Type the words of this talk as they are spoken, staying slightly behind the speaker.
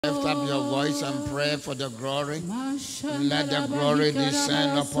Lift up your voice and pray for the glory. Let the glory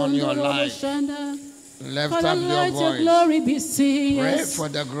descend upon your life. Lift up your voice. Your glory be seen. Pray for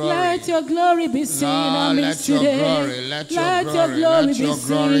the glory. Let your glory be seen. Lord, let your glory, let your glory be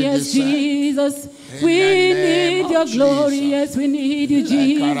seen. Yes, Jesus. We need your glory. Yes, we need you,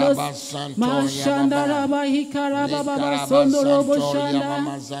 Jesus. Mashandaraba hikarababa sondorobo shanda.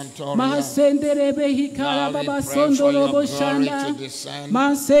 Masenderebe hikarababa sondorobo shanda.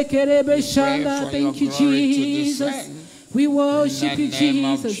 Masekerebe shanda. Thank you, Jesus. We worship you,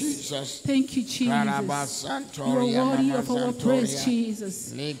 Jesus. Thank you, Jesus. You are worthy of our praise,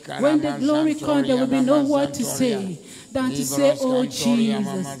 Jesus. When the glory comes, there will be no word to say than to say, oh,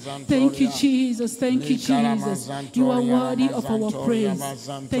 Jesus. Thank you, Jesus. Thank you, Jesus. You are worthy of our praise.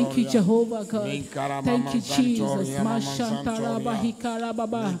 Thank you, Jehovah God. Thank you, Jesus. Mashantaraba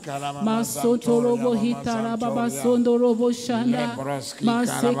hikarababa. Masotorobo hitarababa sondorobo shanda.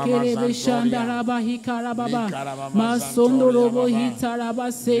 Masekerebe shandaraba hikarababa. Sondorobo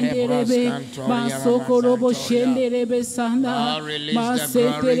hitaraba senderebe masokorobo shenderebe sanda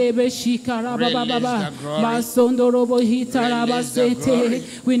maseterebe shikaraba baba masondorobo hitaraba sete.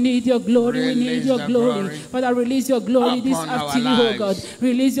 We need your glory, we need your glory. Father, release your glory this afternoon, oh God.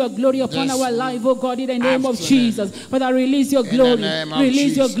 Release your glory upon our life, oh God, in the name of Jesus. Father, release your glory,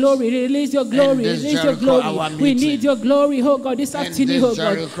 release your glory, release your glory, release your glory. We need your glory, oh God, this afternoon, oh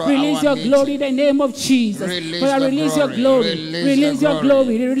God. Release your glory in the name of Jesus. Father, release your glory, release your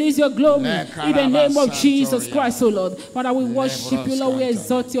glory, release your glory in the name of Jesus Christ, O Lord. Father, we worship you, Lord. We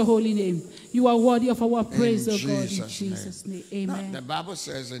exalt your holy name. You are worthy of our praise, O God, in Jesus' name. Amen. Now, the Bible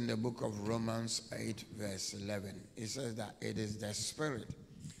says in the book of Romans 8, verse 11, it says that it is the Spirit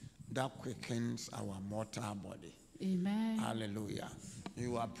that quickens our mortal body. Amen. Hallelujah.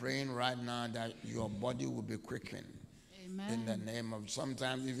 You are praying right now that your body will be quickened. Amen. In the name of,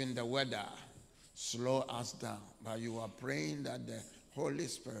 sometimes even the weather slow us down, but you are praying that the Holy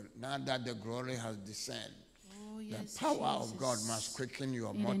Spirit, now that the glory has descended, the power of God must quicken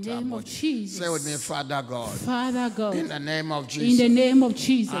your mortal body. Say with me, Father God. Father God. In the name of Jesus. In the name of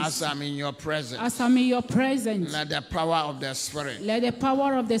Jesus. As I'm in your presence. As I'm in your presence. Let the power of the Spirit. Let the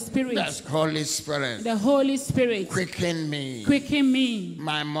power of the Spirit. The Holy Spirit. The Holy Spirit. Quicken me. Quicken me.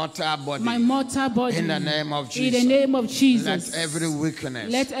 My mortal body. My mortal body. In the name of Jesus. In the name of Jesus. Let every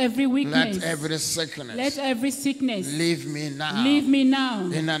weakness. Let every weakness. Let every sickness. Let every sickness. Leave me now. Leave me now.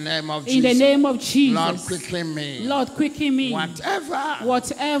 In the name of Jesus. In the name of Jesus. Lord, quicken me. Lord, quicken me.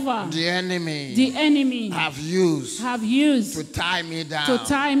 Whatever the enemy have used to tie me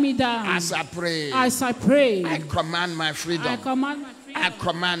down. As I pray, I command my freedom. I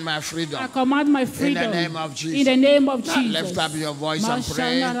command my freedom. I command my freedom. In the name of Jesus. In the name of Jesus. Lift up your voice and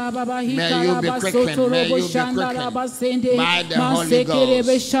pray. May you be quickened. May you be quickened by the Holy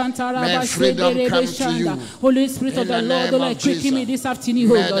Ghost. May freedom come to you. Holy Spirit of the Lord, Lord, quicken me this afternoon,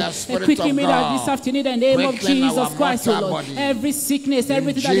 oh God. Quicken me this afternoon in the name of Jesus Christ, oh Lord. Every sickness,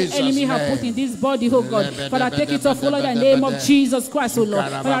 everything that the enemy has put in this body, oh God. Father, take it off, oh Lord, in the name of Jesus Christ, oh Lord.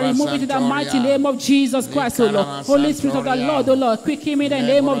 Father, remove it in the mighty name of Jesus Christ, oh Lord. Holy Spirit of the Lord, oh Lord, quicken me in the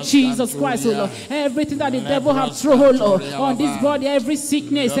name of Jesus Christ, oh Lord. Everything that the devil has thrown, oh Lord, on this body, every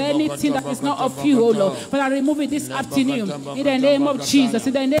sickness, anything that is not of you, oh Lord. Father, remove it this afternoon in the name of Jesus.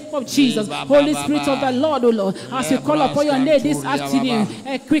 In the name of Jesus, Holy Spirit of the Lord, oh Lord, as we call upon your name this afternoon,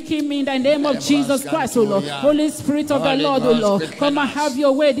 quicken me in the name of Jesus Christ, oh Lord. Holy Spirit of the Lord, oh Lord, come and have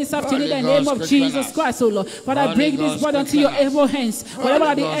your way this afternoon in the name of Jesus Christ, oh Lord. Father, bring this body into your able hands.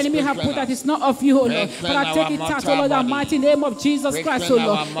 Whatever the enemy have put that is not of you, oh Lord. Father, take it out, oh Lord, in the mighty name of Jesus Christ, oh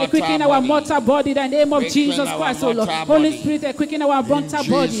Lord. Quicken our mortal body in the name of Jesus Christ, oh Lord. Holy Spirit, quicken our mortal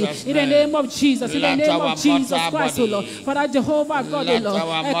body in the name of Jesus. In the name of Jesus Christ, oh Lord. Father, Jehovah God, oh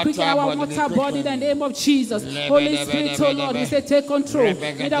Lord. Quicken our mortal body in the name of Jesus. Holy Spirit, oh Lord, we say take control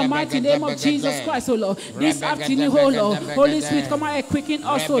in the mighty name of Jesus Christ, oh Lord. This afternoon, oh Lord. Holy Spirit, come and quicken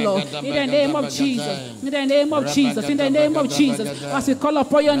us, oh Lord. In the name of Jesus. In the name of Jesus. In the name of Jesus. As we call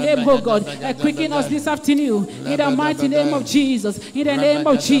upon your name, oh God. Quicken us this afternoon in the mighty name of Jesus. In the name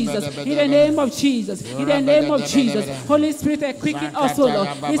of Jesus. In the name of Jesus. In the name of Jesus. Holy Spirit, quicken us, oh Lord.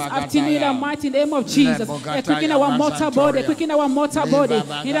 This afternoon in the mighty name of Jesus. Quicken our mortal body. Quicken our mortal body.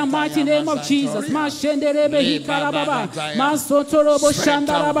 In the mighty name of Jesus. Mashenderebe hikarababa. Masotorobo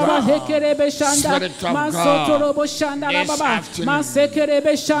shandarababa. Hekerebe shanda. Masotorobo shandarababa.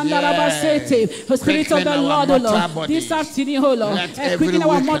 Masekerebe shandarababa sete. Spirit of the Lord, oh Lord. This afternoon, oh Lord. Quicken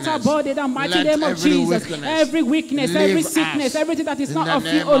our mortal body in the mighty name of Jesus. Every weakness, every sickness, every everything that is not of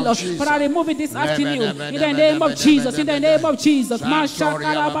you, oh Lord. Father, remove it this afternoon. In the name of Jesus. In the name of Jesus.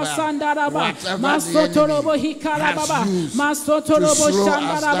 Mashakaraba sandaraba. Masotorobo hikarababa. Masotorobo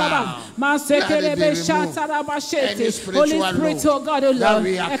shandarababa. Masekerebe shataraba shete. Holy Spirit, oh God, oh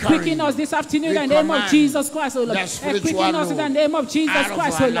Lord. Quicken us this afternoon in the name of Jesus Christ, oh Lord. Quicken us in the name of Jesus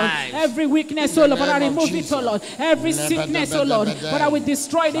Christ, oh Lord. Every weakness, oh Lord, Father, remove it, oh Lord. Every sickness, oh Lord, Father, we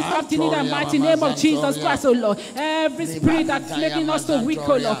destroy this afternoon in the mighty name of Jesus Christ, oh Lord. Every spirit that's making us so weak,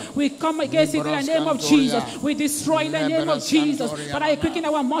 oh Lord, we come against it in the name of Jesus. We destroy in the name of Jesus. Father, quicken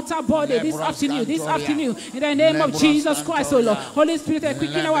our mortal body this afternoon, in the name of Jesus Christ, oh Lord. Holy Spirit,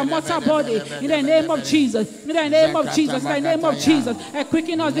 quicken our mortal body in the name of Jesus, in the name of Jesus, in the name of Jesus.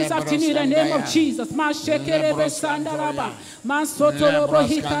 Quicken us this afternoon in the name of Jesus. Mashekerebe sandaraba. Mansotorobo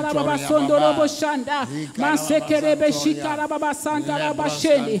hikarababa sondorobo shanda. Mansekerebe shikarababa sandaraba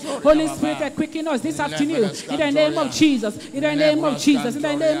shende. Holy Spirit, quicken us this afternoon in the name of Jesus, in the name of Jesus, in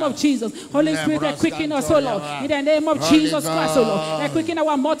the name of Jesus. Holy Spirit, quicken us, oh Lord, in the name of Jesus Christ, oh Lord. Quicken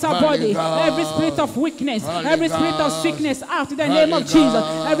our mortal body, every spirit of weakness, every spirit of sickness out in the name of Jesus.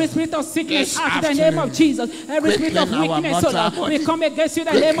 Every spirit of sickness out in the name of Jesus. Every spirit of weakness, oh Lord, we come against you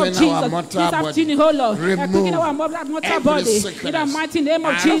in the name of Jesus. This afternoon, oh Lord, quicken our mortal body in the mighty name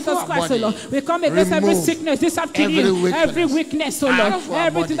of Jesus Christ, oh Lord. We come against every sickness this afternoon, every weakness, oh Lord,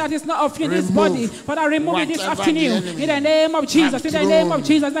 everything that is not of you in this body. Father, remove it this afternoon in the name of Jesus, in the name of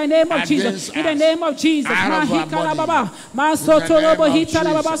Jesus, in the name of Jesus, in the name of Jesus. Mahikarababa, Masotorobo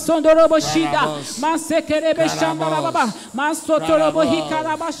hitarababa sondorobo shida, Masekerebe shandarababa, Masotorobo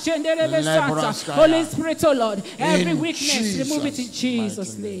hikaraba shenderebe santa. Holy Spirit, oh Lord, every weakness, remove it in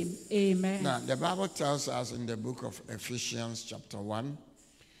Jesus' name. Amen. Now, the Bible tells us in the book of Ephesians chapter 1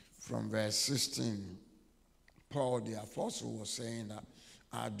 from verse 16, Paul the apostle was saying that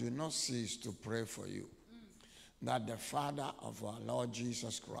I do not cease to pray for you, that the Father of our Lord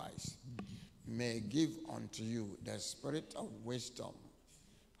Jesus Christ may give unto you the spirit of wisdom,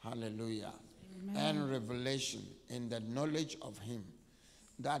 hallelujah, and revelation in the knowledge of him,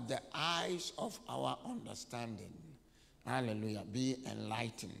 that the eyes of our understanding, hallelujah, be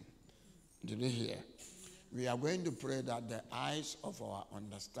enlightened. Did you hear? We are going to pray that the eyes of our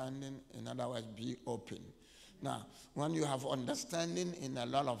understanding, in other words, be open. Now, when you have understanding in a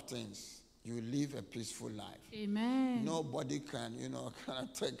lot of things, you live a peaceful life. Amen. Nobody can, can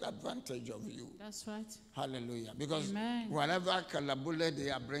take advantage of you. That's right. Hallelujah. Because whatever kalabule they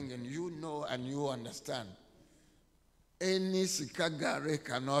are bringing, you know and you understand. Any sikagare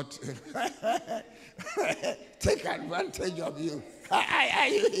cannot take advantage of you. Are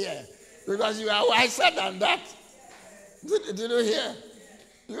you here? Because you are wiser than that. Did you hear?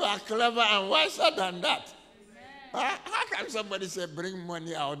 You are clever and wiser than that. How can somebody say, bring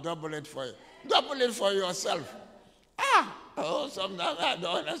money, I'll double it for you? Double it for yourself. Sometimes I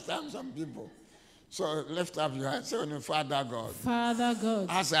don't understand some people. So lift up your hands. Say, Father God. Father God.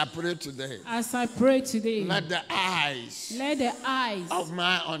 As I pray today. As I pray today. Let the eyes. Let the eyes. Of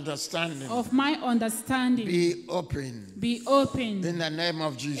my understanding. Of my understanding. Be open. Be open. In the name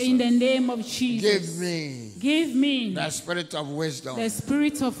of Jesus. In the name of Jesus. Give me. Give me. The spirit of wisdom. The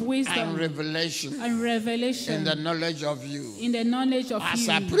spirit of wisdom. And revelation. And revelation. In the knowledge of you. In the knowledge of As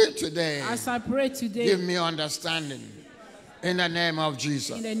you. I pray today. As I pray today. Give me understanding. In the name of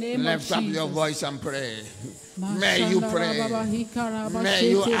Jesus. In the name Lift of up Jesus. your voice and pray. May you pray. May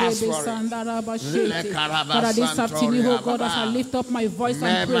you ask for it. Father, this afternoon, oh God, as I lift up my voice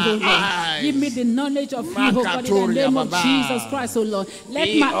and pray, oh Lord, give me the knowledge of you, oh God, in the name of Jesus Christ, oh Lord.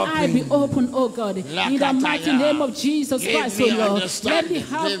 Let my eye be open, oh God, in the mighty name of Jesus Christ, oh Lord. Let me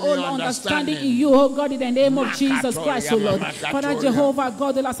have all understanding in you, oh God, in the name of Jesus Christ, oh Lord. Father Jehovah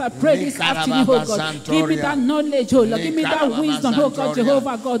God, as I pray this afternoon, oh God, give me that knowledge, oh Lord. Give me that wisdom, oh God,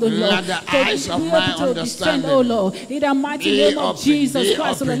 Jehovah God, oh Lord. To be able to understand, oh Lord, in the mighty name of Jesus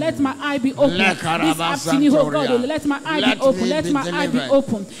Christ, oh Lord, let my eye be open this afternoon, oh God, oh Lord, let my eye be open, let my eye be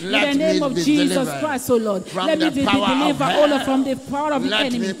open, in the name of Jesus Christ, oh Lord, let me be delivered, oh Lord, from the power of the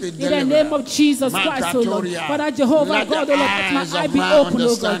enemy, in the name of Jesus Christ, oh Lord, Father Jehovah God, oh Lord, let my eye be open,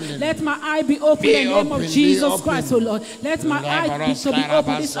 oh God, let my eye be open, in the name of Jesus Christ, oh Lord, let my eye be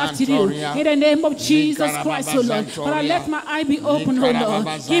open this afternoon, in the name of Jesus Christ, oh Lord, Father, let my eye be open, oh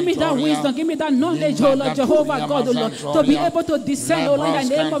Lord, give me that wisdom, give me that knowledge, oh Lord, Jehovah Jehovah God, O Lord, to be able to descend, O Lord, in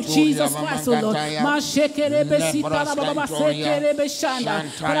the name of Jesus Christ, O Lord.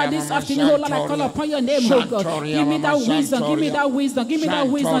 Father, this afternoon, O Lord, I call upon your name, O God. Give me that wisdom, give me that wisdom, give me that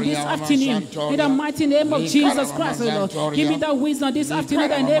wisdom this afternoon. In the mighty name of Jesus Christ, O Lord. Give me that wisdom this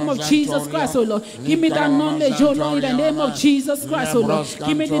afternoon in the name of Jesus Christ, O Lord. Give me that knowledge, O Lord, in the name of Jesus Christ, O Lord.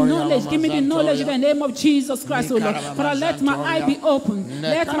 Give me the knowledge, give me the knowledge in the name of Jesus Christ, O Lord. Father, let my eye be open.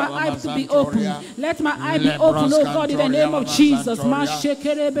 Let my eye to be open. Let my eye be open, oh God, in the name of Jesus.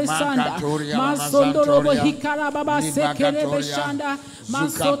 Mashekerebe Sanda. Masondorobo Hikarababa Sekerebe Shanda.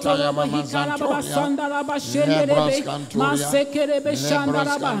 Masotorobo Hikarababa Sanda Raba Shenderebe. Masekerebe Shanda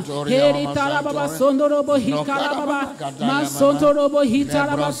Raba. Heritarababa Sondorobo Hikarababa. Masotorobo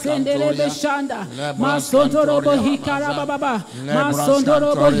Hitaraba Senderebe Shanda. Masotorobo Hikarababa.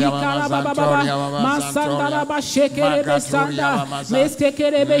 Masondorobo Hikarababa. Masandaraba Shekerebe Sanda.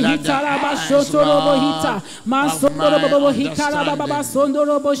 Meskekerebe Hitaraba Shotorobo Hita. Masondorobo Hikarababa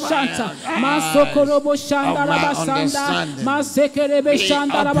Sondorobo Shanta. Masokorobo Shanda Raba Sanda. Masekerebe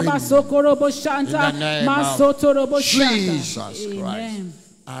Shanda Raba Sokorobo Shanta. Masotorobo Shanta. Jesus Christ.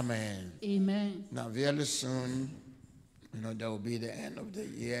 Amen. Amen. Now very soon, there will be the end of the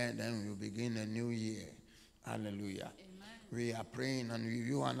year, and then we'll begin a new year. Hallelujah. Amen. We are praying, and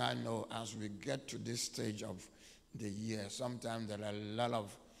you and I know as we get to this stage of the year, sometimes there are a lot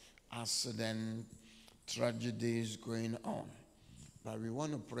of accidents, tragedies going on. But we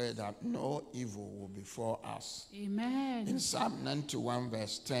want to pray that no evil will befall us. Amen. In Psalm 91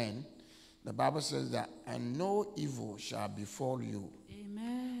 verse 10, the Bible says that, and no evil shall befall you.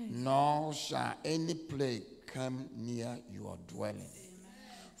 Amen. Nor shall any plague come near your dwelling. Amen.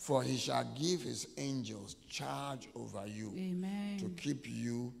 For he shall give his angels charge over you. Amen. To keep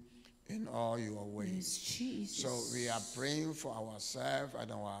you in all your ways. Yes, so we are praying for ourselves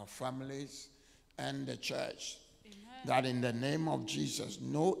and our families and the church. Amen. That in the name of Jesus,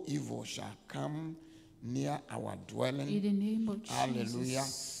 no evil shall come near our dwelling. In the name of Jesus. Hallelujah.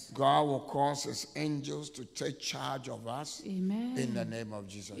 God will cause his angels to take charge of us. Amen. In the name of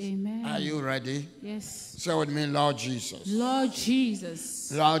Jesus. Amen. Are you ready? Yes. Say with me, Lord Jesus. Lord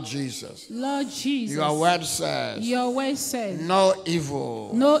Jesus. Lord Jesus. Lord Jesus. Your word says. Your word says. No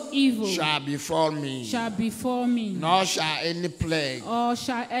evil. No evil. Shall befall me. Shall befall me. Nor shall any plague. Or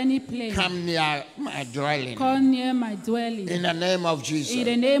shall any plague. Come near my dwelling. Come near my dwelling. In the name of Jesus. In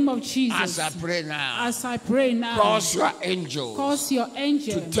the name of Jesus. As I pray now. As I pray now. Cause your angels. Cause your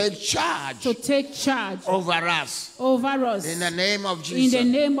angels. To take charge. To take charge. Over us. Over us. In the name of Jesus. In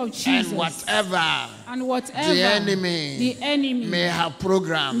the name of Jesus. And whatever. And whatever the enemy may have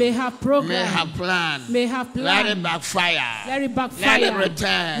programmed, may have planned, let it backfire. Let it backfire. Let it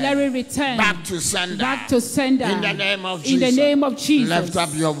return. Let it return. Back to sender. Back to sender. In the name of Jesus. In the name of Jesus. Lift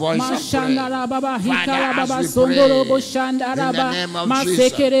up your voice and pray. Father, as we pray, in the name of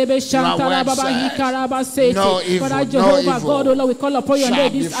Jesus, your word says, no evil, Jehovah God, O Lord, we call upon your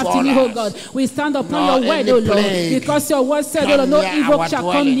name this afternoon, O God. We stand upon your word, O Lord, because your word said, O Lord, no evil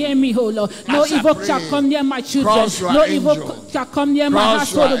shall come near me, O Lord. No evil shall come near my children. No evil shall come near my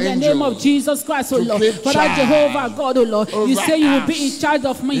household in the name of Jesus Christ, O Lord. Father Jehovah God, O Lord, you say you will be in charge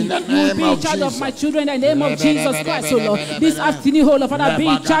of me. You will be in charge of my children in the name of Jesus Christ, O Lord. This afternoon, O Lord, Father, be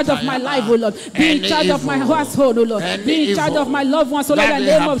in charge of my life, O Lord. Be in charge of my household, O Lord. Be in charge of my loved ones, O Lord, in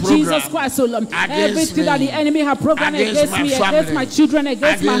the name of Jesus Christ, O Lord. Everything that the enemy has programmed against me, against my children,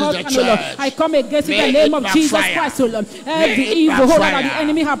 against my husband, O Lord, I come against it in the name of Jesus Christ, O Lord. Every evil, O Lord, that the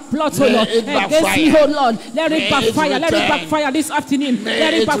enemy has plotted, O Lord, against me, O Lord, let it backfire. Let it backfire this afternoon.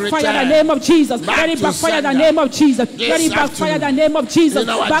 Let it backfire in the name of Jesus. Let it backfire in the name of Jesus. Let it backfire in the name of Jesus.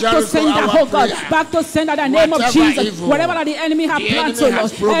 Back to sender, oh God. Back to sender in the name of Jesus. Whatever that the enemy has planned, oh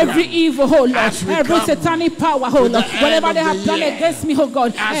Lord, every evil, oh Lord, every satanic power, oh Lord, whatever they have planned against me, oh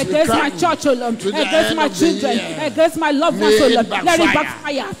God, against my church, oh Lord, against my children, against my loved ones, oh Lord, let it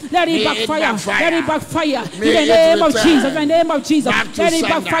backfire. Let it backfire. Let it backfire in the name of Jesus. In the name of Jesus. Let it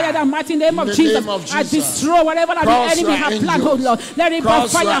backfire in the mighty name of Jesus. I destroy whatever that the enemy has planned, oh Lord. Let it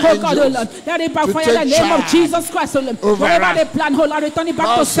backfire, oh God, oh Lord. Let it backfire in the name of Jesus Christ, oh Lord. Whatever they plan, oh Lord, return it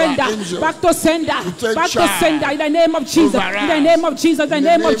back to sender. Back to sender. Back to sender in the name of Jesus. In the name of Jesus. In the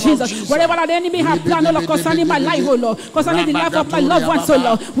name of Jesus. Whatever that the enemy has planned, oh Lord, concerning my life, oh Lord, concerning the life of my loved ones, oh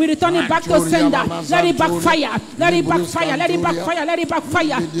Lord, we return it back to sender. Let it backfire. Let it backfire. Let it backfire. Let it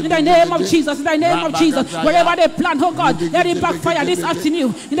backfire in the name of Jesus. In the name of Jesus. Whatever they plan, oh God, let it backfire this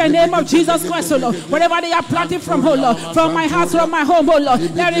afternoon. In the name of Jesus Christ, oh Lord. Wherever they are planting from, oh Lord, from my house, from my home, oh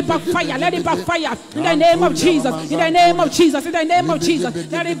Lord, let it backfire, let it backfire in the name of Jesus, in the name of Jesus, in the name of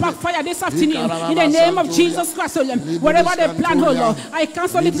Jesus. Let it backfire this afternoon in the name of Jesus Christ, oh Lord. Wherever they plan, oh Lord, I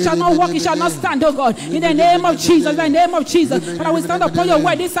cancel it, it shall not work, it shall not stand, oh God, in the name of Jesus, in the name of Jesus. And I will stand upon your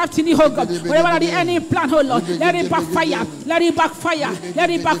word this afternoon, oh God. Wherever the enemy plan, oh Lord, let it backfire, let it backfire, let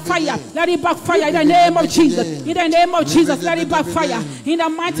it backfire, let it backfire in the name of Jesus, in the name of Jesus, let it backfire in the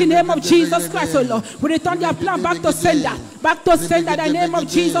mighty name of Jesus Christ, oh Lord. We return their plan back to sender, in the name of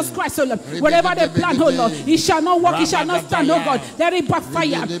Jesus Christ, oh Lord. Whatever they plan, oh Lord, it shall not work, it shall not stand, oh God. Let it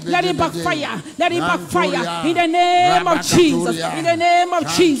backfire, let it backfire, let it backfire in the name of Jesus, in the name of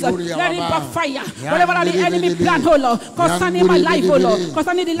Jesus, let it backfire. Whatever the enemy plan, oh Lord, concerning my life, oh Lord,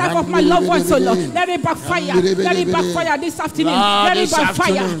 concerning the life of my loved ones, oh Lord, let it backfire, let it backfire this afternoon, let it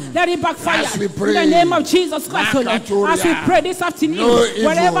backfire, let it backfire in the name of Jesus Christ, oh Lord. As we pray this afternoon,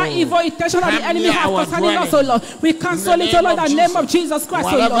 whatever evil intention of the enemy has concerning us, oh Lord, we cancel it, oh Lord, in the name of Jesus Christ,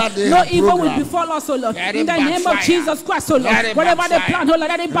 oh Lord. No evil will befall us, oh Lord, in the name of Jesus Christ, oh Lord. Whatever they plan, oh Lord,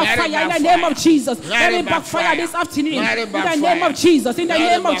 let it backfire in the name of Jesus. Let it backfire this afternoon in the name of Jesus, in the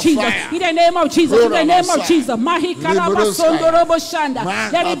name of Jesus, in the name of Jesus, in the name of Jesus. Mahi karaba sondorobo shanda.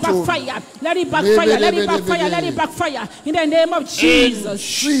 Let it backfire, let it backfire, let it backfire, let it backfire in the name of Jesus. In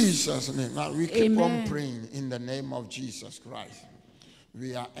Jesus' name. Now we keep on praying in the name of Jesus Christ.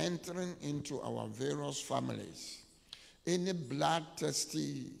 We are entering into our various families. Any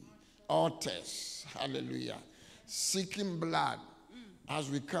blood-thirsty altars, hallelujah, seeking blood as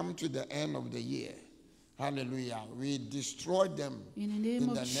we come to the end of the year, hallelujah, we destroy them in the name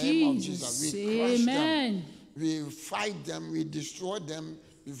of Jesus. We crush them, we fight them, we destroy them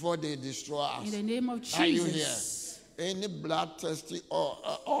before they destroy us. In the name of Jesus. Are you here? Any bloodthirsty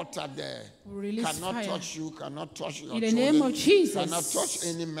altar there cannot fire. Touch you, cannot touch your children. In the name of Jesus. Cannot touch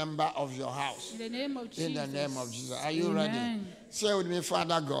any member of your house. In the name of Jesus. In the name of Jesus. Are you ready? Say with me,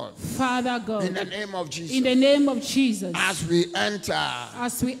 Father God. Father God. In the name of Jesus. In the name of Jesus. As we enter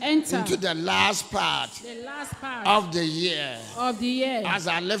into the last part of the year. As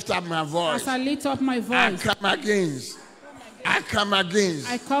I lift up my voice. I come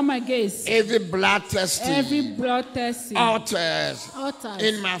against every bloodthirsty altars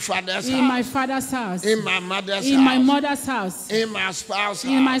in my father's house, in my mother's house, in my mother's house, in my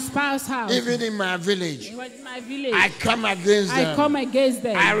spouse's house, even in my village. I come against them.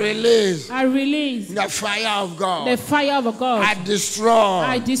 I release the fire of God. I destroy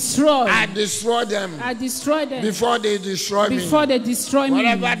them before they destroy me.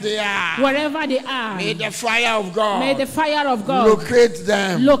 Wherever they are, may the fire of God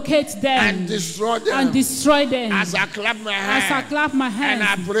locate them and destroy them. As I clap my hands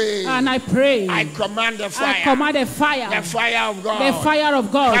and I pray, I command the fire of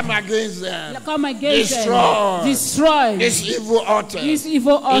God, come against them. Destroy this evil altar in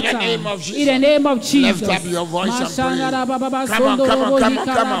the name of Jesus. Lift up your voice and pray. Come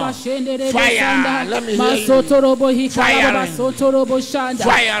on. Fire, let me hear you.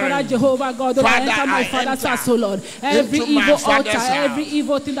 Fire, Jehovah God, enter my father's house, O Lord. Every evil altar, every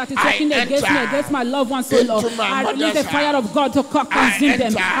evil thing that is working against me, against my loved ones, O Lord. I release the fire of God to consume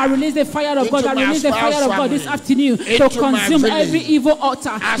them. I release the fire of God. I release the fire of God this afternoon to consume every evil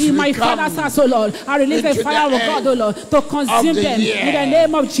altar in my father's house, O Lord. I release the fire of God, O Lord, to consume them in the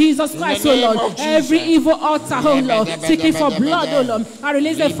name of Jesus Christ, O Lord. Every evil altar, O Lord, seeking for blood, O Lord. I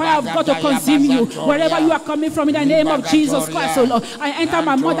release the fire of God to consume you wherever you are coming from in the name of Jesus Christ, O Lord. I enter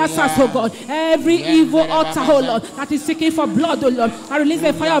my mother's house, O God. Every evil altar, O Lord, that is seeking for blood, O Lord. I release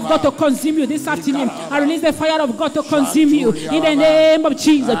the fire of God to consume you this afternoon. I release the fire of God to consume you in the name of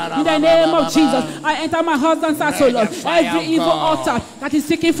Jesus. In the name of Jesus. I enter my husband's house, O Lord. Every evil altar that is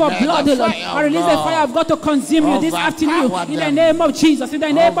seeking for blood, O Lord. I release the fire of God to consume you this afternoon in the name of Jesus. In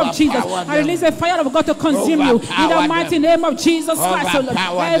the name of Jesus. I release the fire of God to consume you in the mighty name of Jesus Christ, O Lord.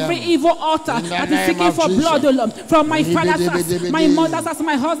 Every evil altar that is seeking for blood, O Lord, from my father's house, my mother's house,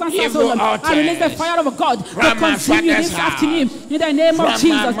 my husband's house, O Lord. I release the fire of God to consume you this afternoon in the name of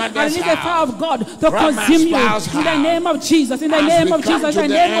Jesus. I release the fire of God to consume you in the name of Jesus. In the name of Jesus. In the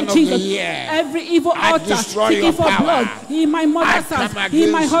name of Jesus. Every evil altar seeking for blood in my mother's house,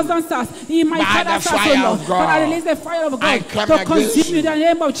 in my husband's house, in my father's house, O Lord. But I release the fire of God to consume you in the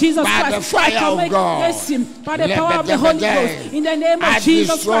name of Jesus Christ. I come against him by the power of the Holy Ghost. In the name of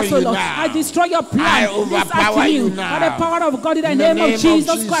Jesus Christ, O Lord. I destroy your plan this afternoon by the power of God in the name of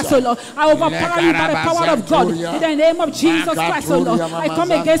Jesus Christ, O Lord. I overpower you by the power of God in the name of of Jesus Christ, oh Lord. I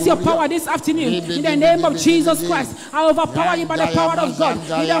come against your power this afternoon. In the name of Jesus Christ, I overpower you by the power of God.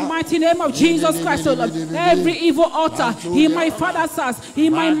 In the mighty name of Jesus Christ, oh Lord. Every evil altar in my father's house,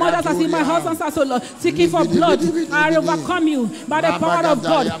 in my mother's house, in my husband's house, oh Lord, seeking for blood, I overcome you by the power of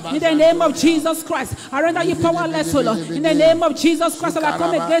God. In the name of Jesus Christ, I render you powerless, oh Lord. In the name of Jesus Christ, I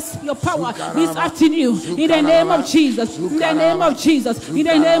come against your power this afternoon. In the name of Jesus, in the name of Jesus, in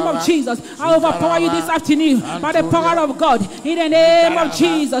the name of Jesus, I overpower you this afternoon by the power of God. In the name of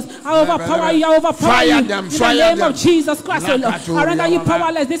Jesus, I overpower you. I overpower you. In the name of Jesus Christ, oh Lord, I render you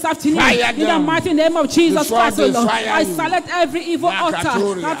powerless this afternoon. In the mighty name of Jesus Christ, oh Lord, I silence every evil altar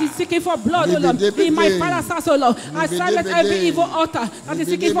that is seeking for blood, oh Lord. In my father's house, oh Lord, I silence every evil altar that is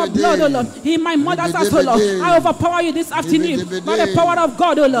seeking for blood, oh Lord. In my mother's house, oh Lord, I overpower you this afternoon by the power of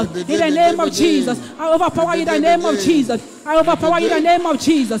God, oh Lord. In the name of Jesus, I overpower you in the name of Jesus. I overpower you in the name of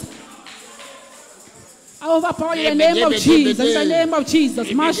Jesus. I overpower you in the name of Jesus. In the name of Jesus.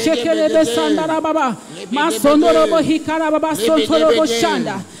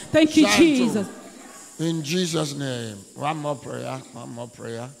 Thank you, Jesus. In Jesus' name. One more prayer. One more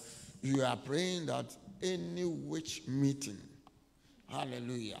prayer. You are praying that any witch meeting,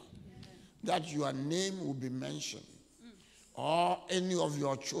 hallelujah, that your name will be mentioned, or any of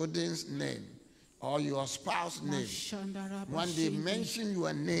your children's name, or your spouse's name. When they mention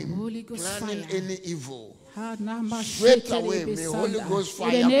your name, planning any evil, straight away, may Holy Ghost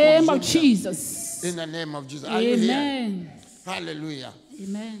fire. In the name of Jesus. In the name of Jesus. Are you here? Hallelujah.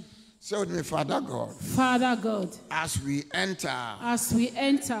 Amen. Say with me, Father God. Father God. As we enter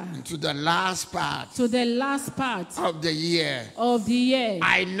into the last part of the year.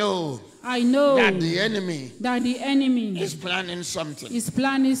 I know that the enemy is planning something.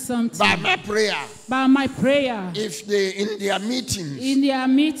 By my prayer. If they in their meetings,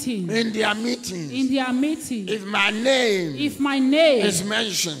 if my name is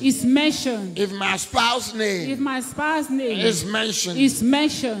mentioned, if my spouse's name is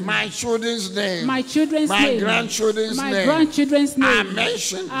mentioned, my children's name, my grandchildren's name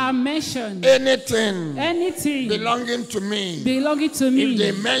are mentioned, anything belonging to me, if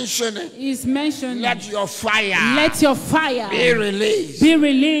they mention it, is mentioned, let your fire be released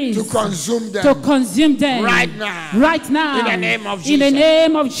to consume them right now in the name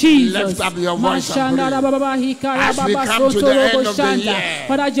of Jesus. Lift up your voice and pray. As we come to the end of the year,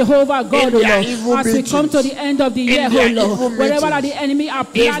 Father Jehovah God, as we come to the end of the year, Lord, wherever the enemy are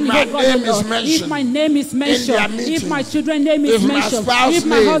planning, if my name is mentioned, if my children's name is mentioned, if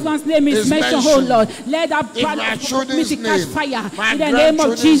my husband's name is mentioned, oh Lord, let that meeting catch fire in the name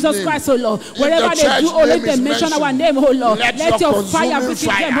of Jesus Christ, oh Lord. Wherever they do, oh, let them mention our name, oh Lord. Let your fire visit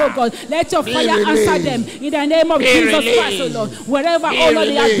them, oh God. Let your fire answer them in the name of Jesus Christ, oh Lord. Wherever, oh Lord,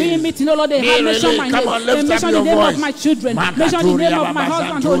 they are doing meeting, oh Lord, they have mentioned my name. They mention the name of my children. Mention the name of my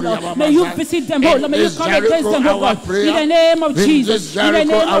husband, oh Lord. May you visit them, oh Lord. May you come against them, oh God. In the name of Jesus. In the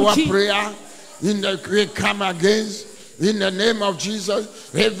name of Jesus. In the great come against, in the name of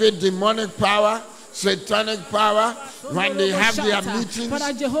Jesus, every demonic power, satanic power, when they have their meetings,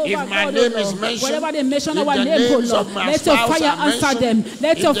 if my name is mentioned, wherever they mention our name, oh Lord, let your fire answer them.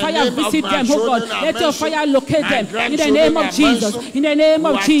 Let your fire visit them, oh God. Let your fire locate them in the name of Jesus. In the name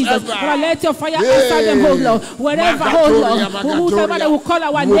of Jesus, let your fire answer them, oh Lord. Wherever, oh Lord, whoever they will call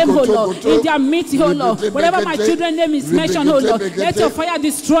our name, oh Lord, in their meeting, oh Lord. Wherever my children's name is mentioned, oh Lord, let your fire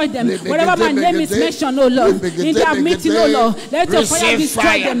destroy them. Wherever my name is mentioned, oh Lord, in their meeting, oh Lord, let your fire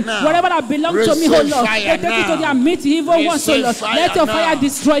destroy them. Wherever that belongs to me, oh Lord, they take it to their meeting, even once, oh Lord. Let your fire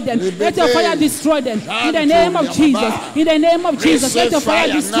destroy them. Let your fire destroy them. In the name of Jesus. In the name of Jesus. Let your fire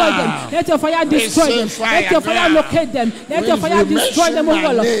destroy them. Let your fire destroy them. Let your fire locate them. Let your fire destroy them,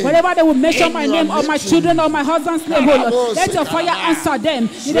 oh Lord. Wherever they will mention my name or my children or my husband's name, oh Lord, let your fire answer them.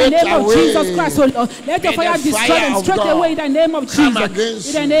 In the name of Jesus Christ, oh Lord. Let your fire destroy them straight away in the name of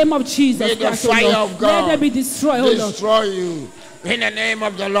Jesus. In the name of Jesus Christ, oh Lord. Let them be destroyed, oh Lord. Destroy you. In the name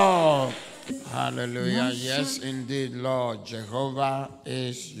of the Lord. Hallelujah. Yes, indeed, Lord. Jehovah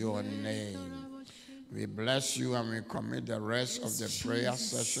is your name. We bless you and we commit the rest of the prayer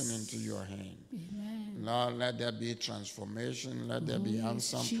session into your hand. Lord, let there be transformation. Let there be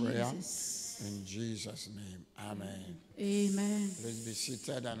answered prayer. In Jesus' name. Amen. Amen. Please be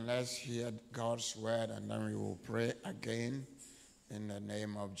seated and let's hear God's word, and then we will pray again in the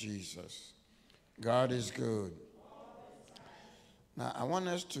name of Jesus. God is good. Now, I want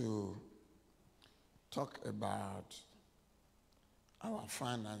us to talk about our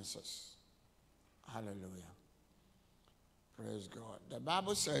finances. Hallelujah. Praise God. The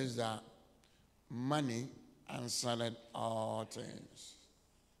Bible says that money answereth all things.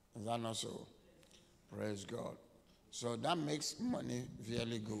 Is that not so? Praise God. So that makes money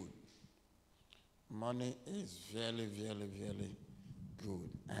really good. Money is very, very, very good.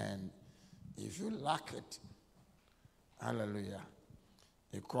 And if you lack it, hallelujah,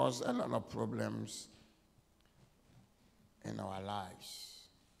 it causes a lot of problems in our lives.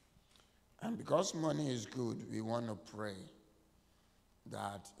 And because money is good, we want to pray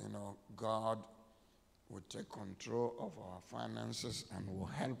that, God will take control of our finances and will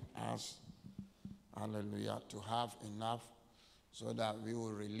help us, hallelujah, to have enough so that we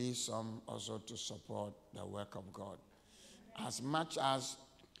will release some also to support the work of God. As much as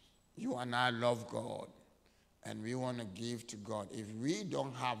you and I love God and we want to give to God, if we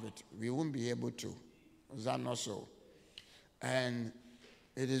don't have it, we won't be able to. Is that not so? And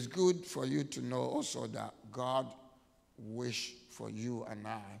it is good for you to know also that God wish for you and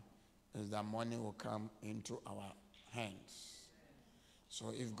I is that money will come into our hands.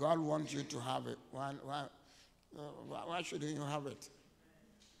 So if God wants you to have it, why shouldn't you have it?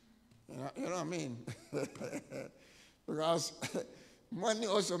 You know what I mean? Because money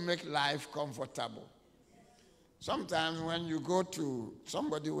also makes life comfortable. Sometimes when you go to,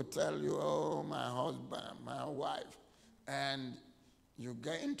 somebody will tell you, oh, my husband, my wife, and you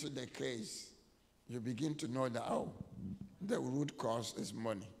get into the case, you begin to know that, oh, the root cause is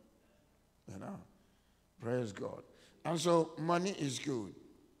money. Praise God. And so money is good.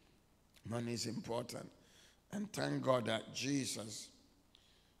 Money is important. And thank God that Jesus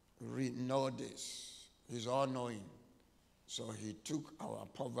knows this. He's all-knowing. So he took our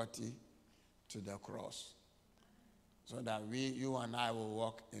poverty to the cross so that you and I will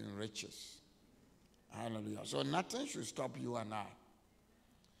walk in riches. Hallelujah. So nothing should stop you and I.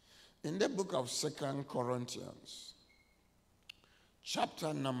 In the book of 2 Corinthians,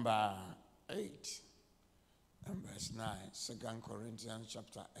 chapter number 8 and verse 9, 2 Corinthians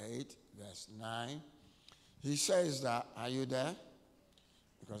chapter 8, verse 9, he says that, are you there?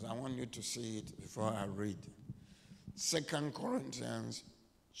 Because I want you to see it before I read. 2 Corinthians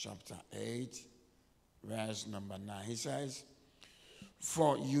chapter 8, verse number 9. He says,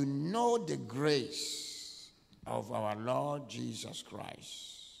 for you know the grace of our Lord Jesus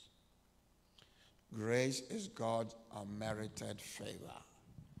Christ. Grace is God's unmerited favor.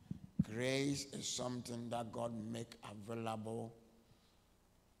 Grace is something that God make available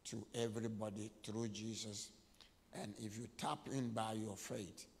to everybody through Jesus. And if you tap in by your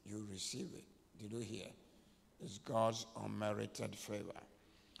faith, you receive it. Did you hear? It's God's unmerited favor.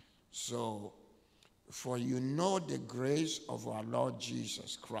 So, for you know the grace of our Lord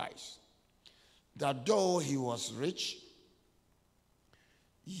Jesus Christ, that though he was rich,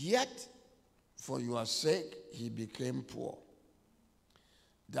 yet for your sake he became poor,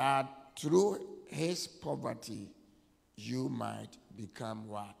 that through his poverty you might become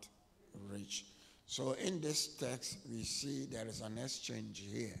what? Rich. So in this text we see there is an exchange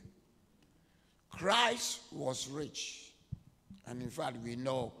here. Christ was rich. And in fact we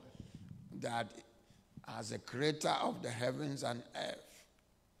know that as a creator of the heavens and earth,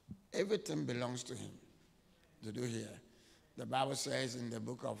 everything belongs to him. Did you hear? The Bible says in the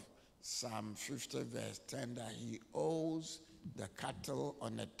book of Psalm 50 verse 10 that he owns the cattle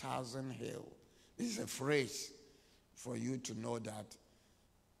on 1,000 hills. This is a phrase for you to know that,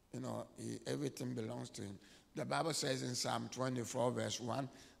 everything belongs to him. The Bible says in Psalm 24 verse 1,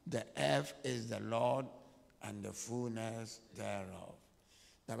 the earth is the Lord and the fullness thereof.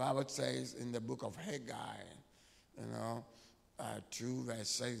 The Bible says in the book of Haggai, 2 verse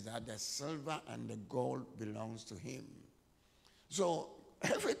 6 that the silver and the gold belongs to him. So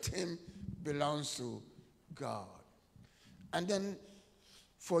everything belongs to God. And then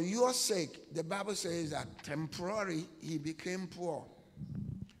for your sake, the Bible says that temporarily he became poor.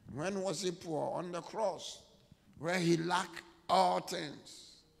 When was he poor? On the cross, where he lacked all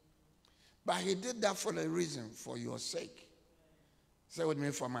things. But he did that for a reason, for your sake. Say with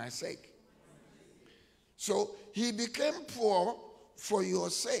me, for my sake. So he became poor for your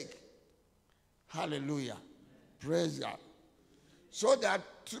sake. Hallelujah. Praise God. So that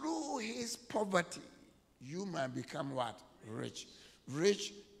through his poverty, you might become what? Rich.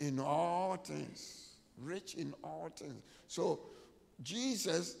 Rich in all things. Rich in all things. So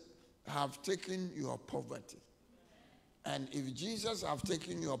Jesus have taken your poverty. And if Jesus have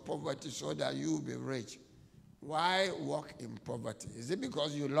taken your poverty so that you will be rich, why walk in poverty? Is it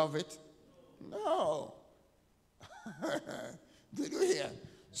because you love it? No. Did you hear?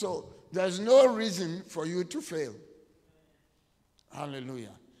 So there's no reason for you to fail.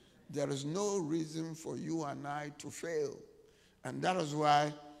 Hallelujah. There is no reason for you and I to fail. And that is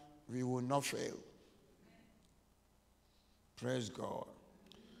why we will not fail. Praise God.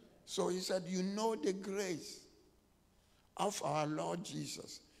 So he said, you know the grace of our Lord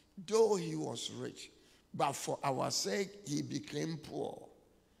Jesus, though he was rich, but for our sake he became poor,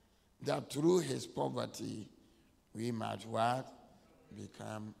 that through his poverty we might what?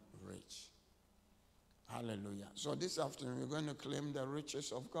 Become rich. Hallelujah. So this afternoon we're going to claim the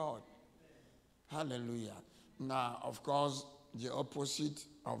riches of God. Hallelujah. Now, of course, the opposite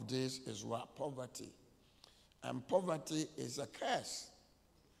of this is what? Poverty. And poverty is a curse.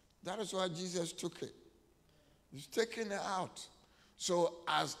 That is why Jesus took it. He's taking it out. So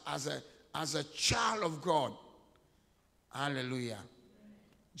as a child of God, hallelujah,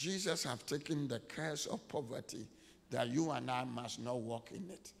 Jesus has taken the curse of poverty that you and I must not walk in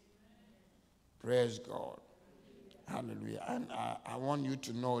it. Praise God. Hallelujah. And I want you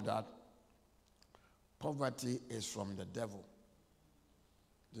to know that poverty is from the devil.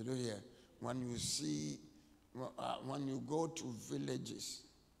 Did you hear? When you go to villages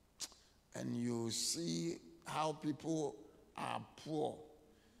and you see how people are poor,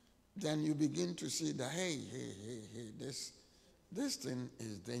 then you begin to see that, hey, this thing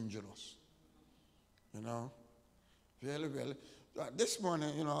is dangerous. You know? Really, really. This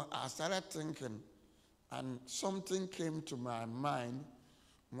morning, you know, I started thinking, and something came to my mind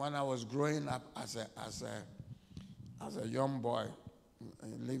when I was growing up as a young boy,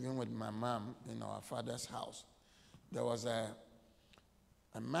 living with my mom in our father's house. There was a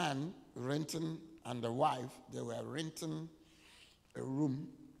man renting, and the wife, they were renting a room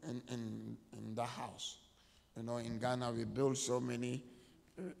in the house. You know, in Ghana, we build so many,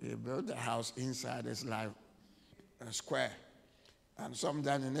 we build the house inside this life, a square. And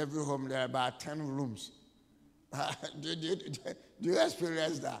sometimes in every home there are about 10 rooms. Do you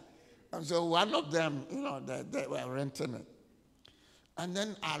experience that? And so one of them, you know, they were renting it. And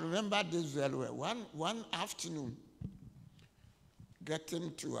then I remember this very well. One afternoon,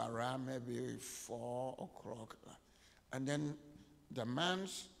 getting to around maybe 4 o'clock, and then the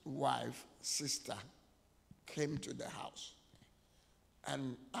man's wife, sister, came to the house.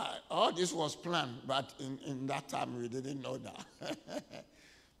 And all this was planned, but in that time we didn't know that.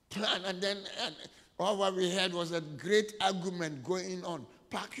 Planned, and then all what we heard was a great argument going on.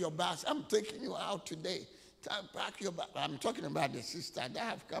 Pack your bags. I'm taking you out today. Pack your bags. I'm talking about the sister that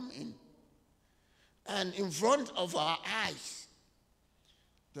have come in. And in front of our eyes,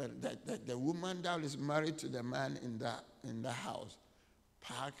 the woman that is married to the man in the house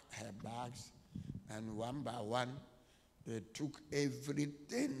packed her bags, and one by one, they took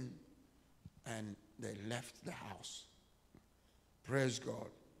everything and they left the house. Praise God.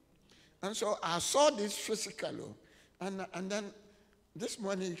 And so I saw this physically. And then this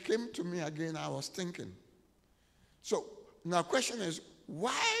morning it came to me again. I was thinking. So now the question is,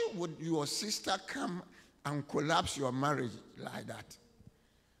 why would your sister come and collapse your marriage like that?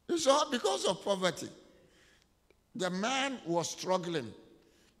 It's all because of poverty. The man was struggling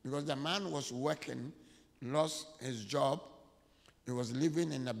because the man was working, lost his job. He was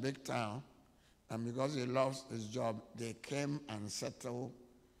living in a big town. And because he lost his job, they came and settled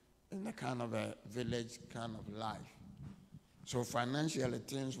in a kind of a village kind of life. So financially,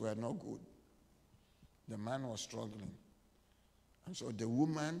 things were not good. The man was struggling. And so the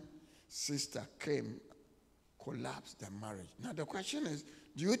woman, sister, came, collapsed the marriage. Now the question is,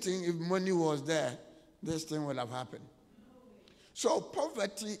 do you think if money was there, this thing would have happened? So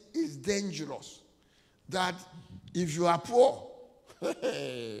poverty is dangerous. That if you are poor,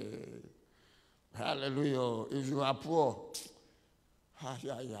 hallelujah, if you are poor,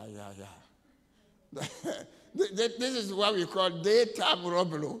 this is what we call daytime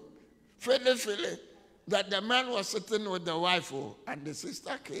robbery. Fele, that the man was sitting with the wife, and the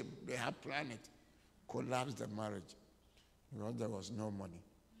sister came. They had planned it. Collapsed the marriage because there was no money.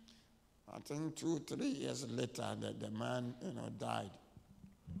 I think 2-3 years later, the man, died.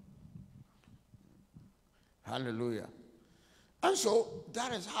 Hallelujah. And so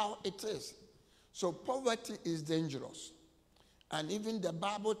that is how it is. So poverty is dangerous. And even the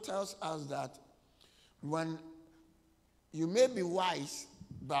Bible tells us that when you may be wise,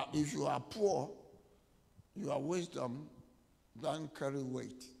 but if you are poor, your wisdom don't carry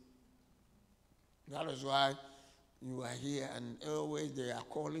weight. That is why you are here, and always they are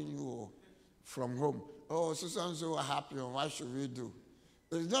calling you from home. Oh, so are happy, and what should we do?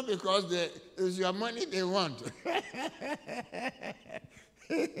 It's not because it's your money they want.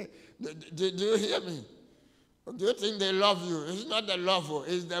 Do you hear me? Do you think they love you? It's not the love,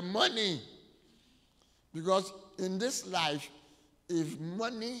 it's the money. Because in this life, if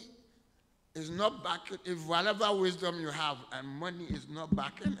money is not backing, if whatever wisdom you have and money is not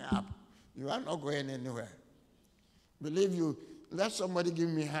backing up, you are not going anywhere. Believe you, let somebody give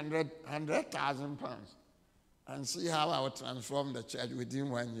me 100,000 pounds, and see how I will transform the church within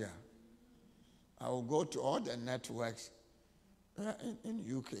 1 year. I will go to all the networks in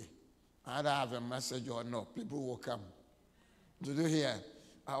UK. Either have a message or no, people will come. Did you hear?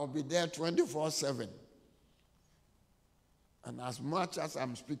 I will be there 24/7. And as much as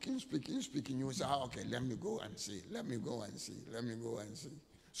I'm speaking, you will say, okay, let me go and see.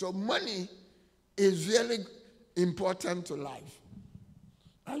 So money is really important to life.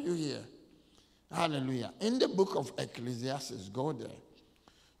 Are you here? Hallelujah. In the book of Ecclesiastes, go there.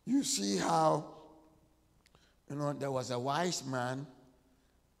 You see how, there was a wise man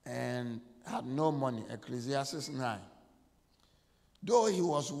and had no money. Ecclesiastes 9. Though he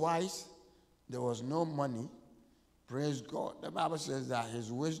was wise, there was no money. Praise God. The Bible says that his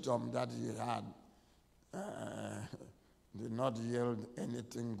wisdom that he had did not yield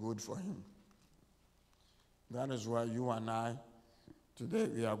anything good for him. That is why you and I, today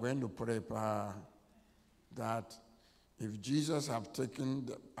we are going to pray that if Jesus have taken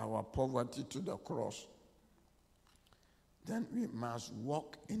our poverty to the cross, then we must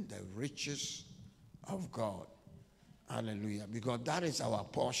walk in the riches of God. Hallelujah. Because that is our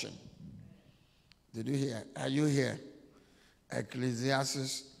portion. Did you hear? Are you here?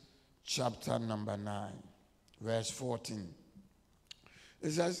 Ecclesiastes chapter number 9, verse 14.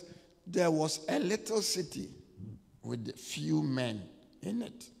 It says, there was a little city with few men in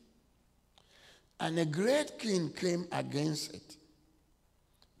it. And a great king came against it,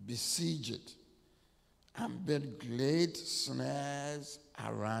 besieged it, and built great snares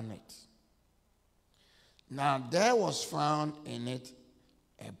around it. Now there was found in it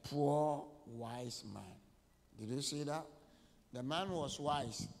a poor wise man. Did you see that? The man was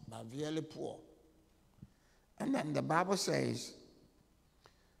wise, but really poor. And then the Bible says,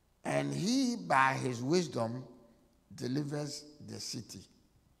 and he by his wisdom delivers the city.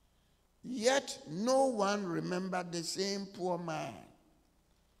 Yet no one remembered the same poor man.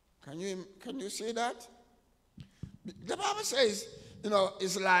 Can you see that? The Bible says,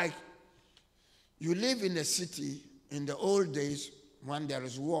 it's like you live in a city. In the old days, when there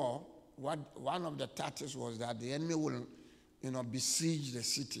is war, one of the tactics was that the enemy will, besiege the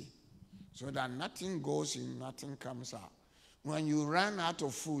city so that nothing goes in, nothing comes out. When you run out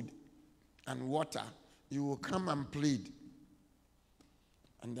of food and water, you will come and plead.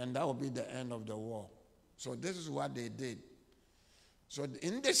 And then that will be the end of the war. So this is what they did. So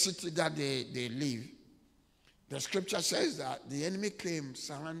in the city that they live, the scripture says that the enemy came,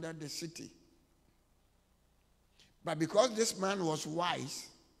 surrounded the city. But because this man was wise,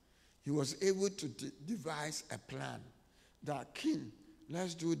 he was able to devise a plan that, king,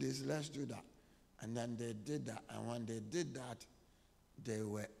 let's do this, let's do that. And then they did that. And when they did that, they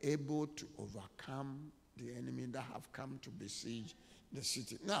were able to overcome the enemy that have come to besiege the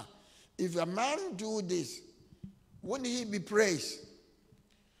city. Now, if a man do this, wouldn't he be praised?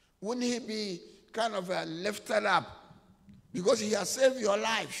 Wouldn't he be kind of lifted up? Because he has saved your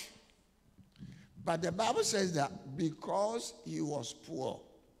life. But the Bible says that because he was poor,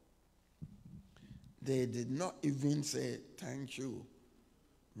 they did not even say, thank you,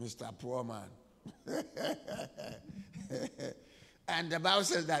 Mr. Poor Man. And the Bible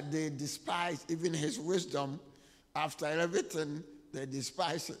says that they despised even his wisdom. After everything, they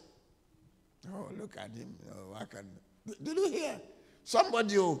despise it. Oh, look at him. Oh, did you hear?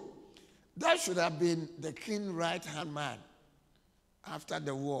 Somebody that should have been the king's right-hand man after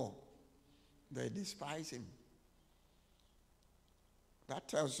the war. They despise him. That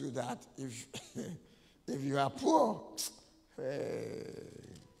tells you that if you are poor,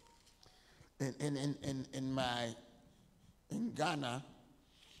 in Ghana,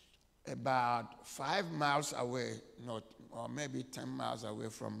 about 5 miles away, or maybe 10 miles away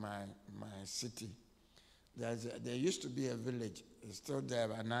from my city, there used to be a village. It's still there,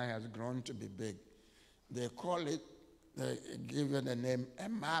 but now it has grown to be big. They call it, they give it the name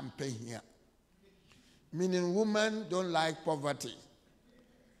Emampehia, meaning women don't like poverty.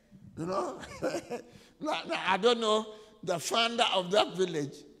 Now, I don't know, the founder of that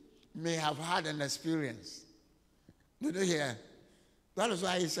village may have had an experience. Did you hear? That is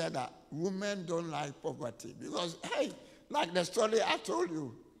why he said that women don't like poverty. Because, hey, like the story I told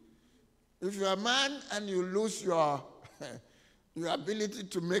you, if you're a man and you lose your ability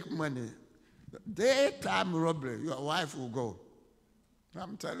to make money, daytime robbery, your wife will go.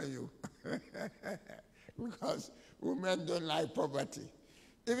 I'm telling you. Because women don't like poverty.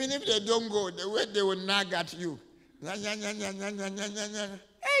 Even if they don't go, the way they will nag at you.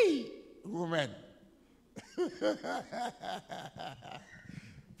 Hey, woman.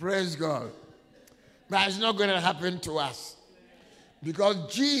 Praise God. But it's not going to happen to us.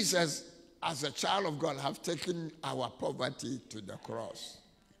 Because Jesus as a child of God, have taken our poverty to the cross.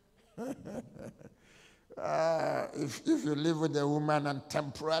 If you live with a woman and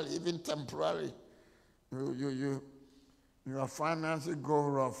even temporarily, your finances go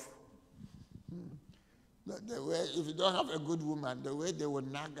rough. The way, if you don't have a good woman, the way they will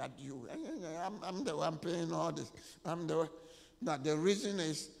nag at you, I'm the one paying all this. Now, the reason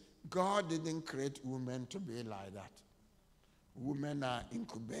is God didn't create women to be like that. Women are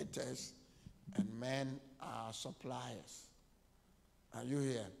incubators and men are suppliers. Are you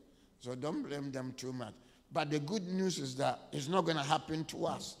here? So don't blame them too much. But the good news is that it's not going to happen to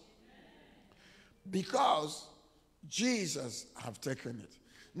us. Because Jesus have taken it.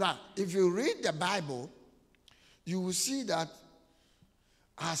 Now, if you read the Bible, you will see that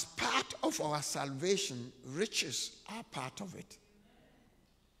as part of our salvation, riches are part of it.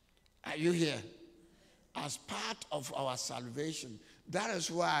 Are you here? As part of our salvation. That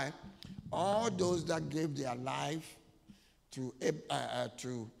is why all those that gave their life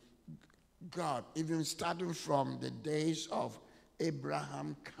to God, even starting from the days of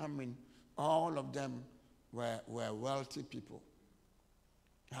Abraham coming, all of them were wealthy people.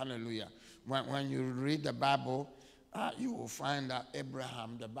 Hallelujah. When you read the Bible, you will find that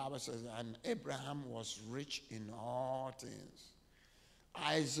Abraham, the Bible says, and Abraham was rich in all things.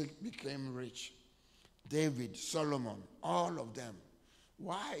 Isaac became rich. David, Solomon, all of them.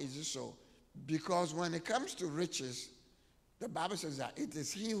 Why is it so? Because when it comes to riches, the Bible says that it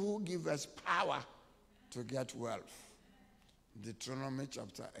is he who gives us power to get wealth. Deuteronomy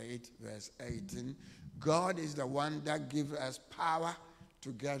chapter 8, verse 18. God is the one that gives us power to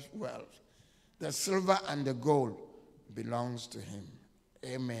get wealth. The silver and the gold belongs to him.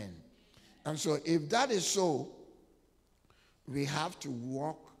 Amen. And so if that is so, we have to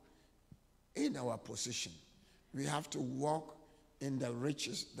walk in our position. We have to walk in the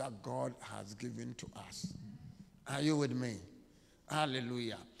riches that God has given to us. Are you with me?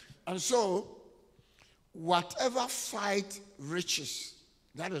 Hallelujah. And so, whatever fight riches,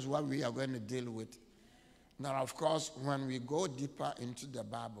 that is what we are going to deal with. Now, of course, when we go deeper into the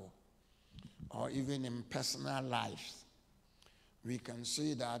Bible, or even in personal lives, we can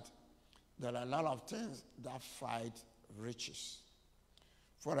see that there are a lot of things that fight riches.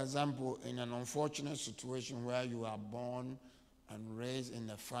 For example, in an unfortunate situation where you are born and raised in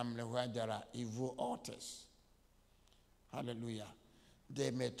a family where there are evil altars, hallelujah, they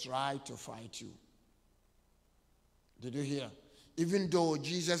may try to fight you. Did you hear? Even though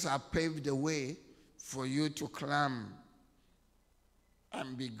Jesus has paved the way for you to climb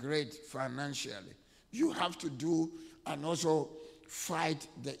and be great financially, you have to do and also fight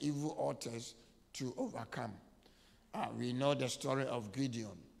the evil altars to overcome. We know the story of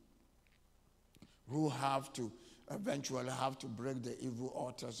Gideon, who eventually have to break the evil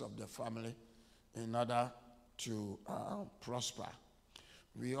altars of the family in order to prosper.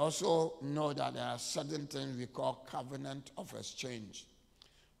 We also know that there are certain things we call covenant of exchange.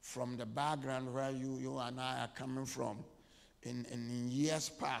 From the background where you and I are coming from, in years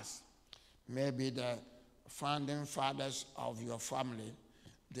past, maybe the founding fathers of your family,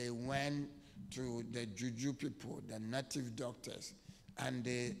 they went to the juju people, the native doctors, and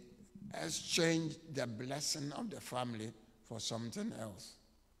they exchanged the blessing of the family for something else.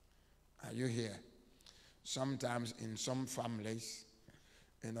 Are you here? Sometimes in some families,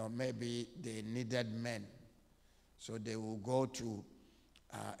 maybe they needed men. So they will go to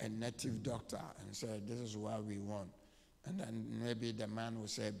a native doctor and say, this is what we want. And then maybe the man will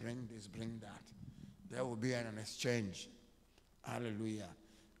say, bring this, bring that. There will be an exchange. Hallelujah.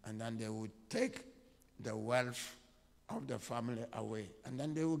 And then they would take the wealth of the family away. And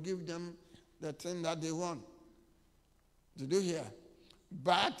then they will give them the thing that they want. Did you hear?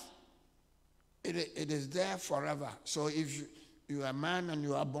 But it is there forever. So if you are a man and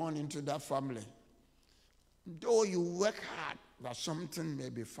you are born into that family, though you work hard, but something may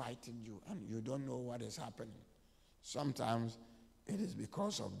be fighting you and you don't know what is happening. Sometimes it is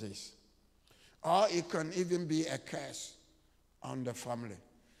because of this. Or it can even be a curse on the family,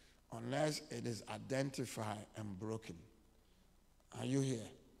 unless it is identified and broken. Are you here?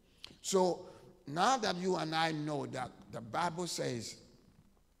 So now that you and I know that the Bible says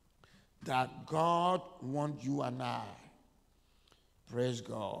that God wants you and I, praise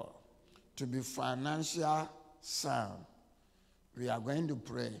God, to be financially sound, we are going to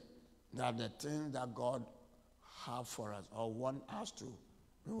pray that the thing that God has for us or want us to,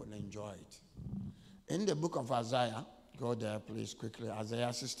 we will enjoy it. In the book of Isaiah, go there please quickly,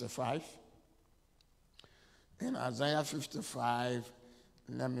 Isaiah 65. In Isaiah 55,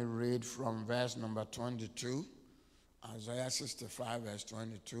 let me read from verse number 22 Isaiah 65 verse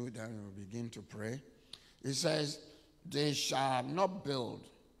 22, then we'll begin to pray. It says, they shall not build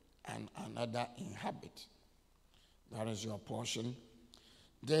and another inhabit. That is your portion.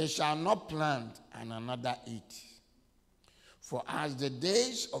 They shall not plant and another eat. For as the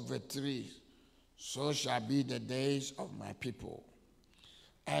days of the tree, so shall be the days of my people.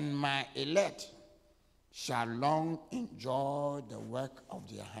 And my elect shall long enjoy the work of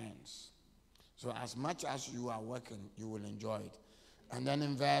their hands. So as much as you are working, you will enjoy it. And then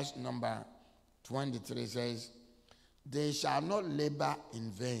in verse number 23 says, they shall not labor in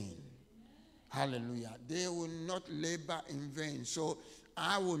vain. Hallelujah. They will not labor in vain. So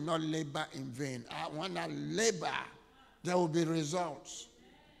I will not labor in vain. When I labor, there will be results.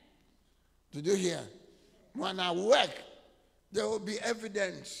 Did you hear? When I work, there will be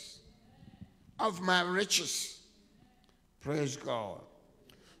evidence of my riches. Praise God.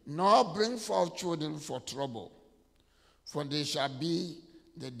 Nor bring forth children for trouble, for they shall be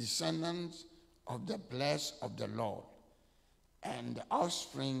the descendants of the blessed of the Lord, and the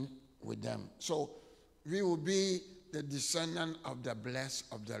offspring with them. So we will be the descendant of the blessed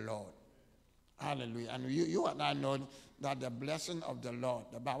of the Lord. Hallelujah. And you and I know that the blessing of the Lord,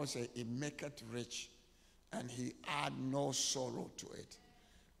 the Bible says, it maketh rich, and he add no sorrow to it.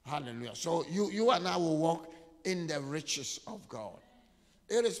 Hallelujah. So you and I will walk in the riches of God,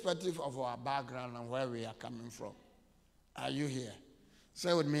 irrespective of our background and where we are coming from. Are you here?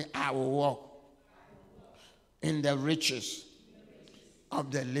 Say with me, I will walk in the riches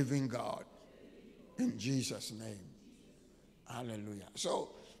of the living God. In Jesus' name. Hallelujah.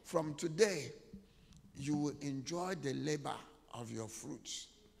 So from today, you will enjoy the labor of your fruits.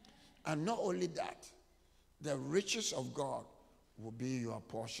 And not only that, the riches of God will be your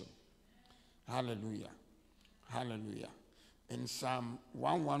portion. Hallelujah. Hallelujah. In Psalm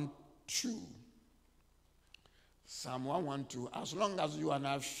 112, as long as you and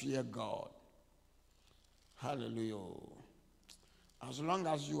I fear God, hallelujah, as long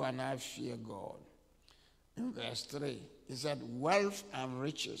as you and I fear God, in verse 3, he said, wealth and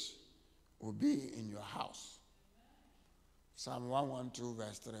riches will be in your house. Psalm 112,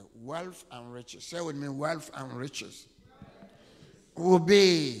 verse 3, wealth and riches. Say with me, wealth and riches will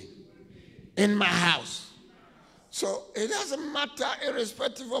be in my house. So it doesn't matter,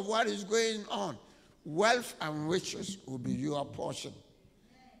 irrespective of what is going on. Wealth and riches will be your portion.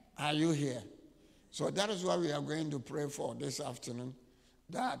 Are you here? So that is what we are going to pray for this afternoon.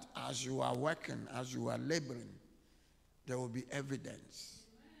 That as you are working, as you are laboring, there will be evidence.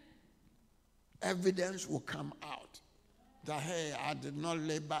 Evidence will come out that, hey, I did not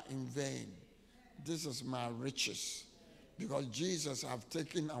labor in vain. This is my riches. Because Jesus has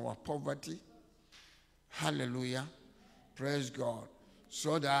taken our poverty. Hallelujah. Praise God.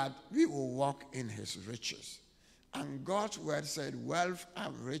 So that we will walk in his riches. And God's word said, wealth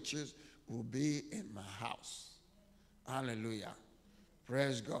and riches will be in my house. Hallelujah.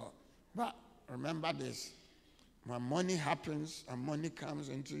 Praise God. But remember this. When money happens and money comes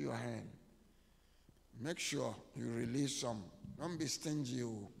into your hand, make sure you release some. Don't be stingy.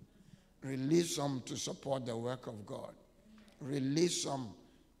 Release some to support the work of God. Release some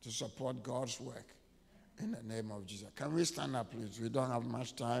to support God's work. In the name of Jesus. Can we stand up, please? We don't have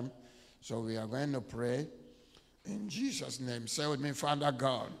much time. So we are going to pray in Jesus' name. Say with me, Father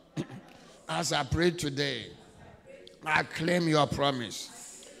God, as I pray today, I claim your promise.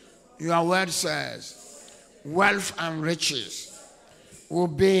 Your word says, wealth and riches will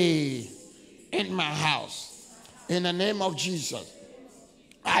be in my house. In the name of Jesus,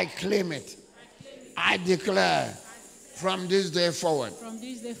 I claim it. I declare from this day forward,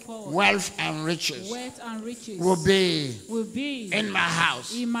 wealth and riches will be in my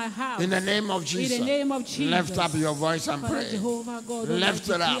house. In the name of Jesus. Lift up your voice and pray. Lift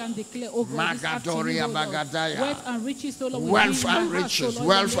it up. Magadoria Bagadaya. Wealth and riches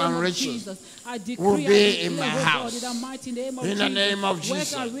will be in my house. In the name of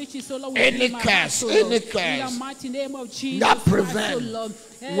Jesus. Any curse that prevents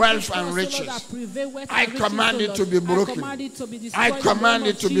wealth and riches, I command it to be broken. I command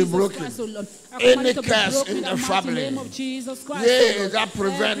it to be broken. Any curse in the family, that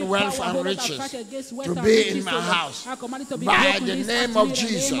prevent wealth and riches to be in my house, by the name of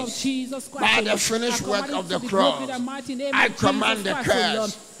Jesus, by the finished work of the cross, I command the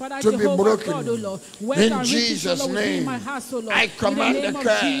curse to be broken. In Jesus' name, I command the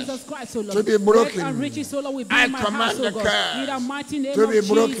curse to be broken. I command the curse to be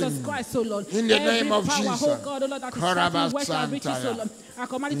broken. In the name of Jesus. I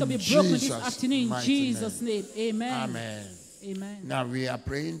command it to be broken this afternoon in Jesus' name. Amen. Amen. Amen. Now we are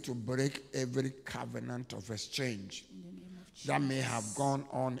praying to break every covenant of exchange. that may have gone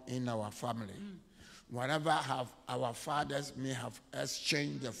on in our family. Whatever our fathers may have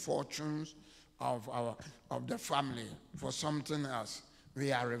exchanged the fortunes of the family for something else,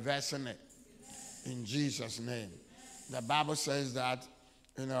 we are reversing it in Jesus' name. The Bible says that,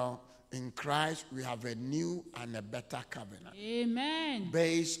 in Christ we have a new and a better covenant. Amen.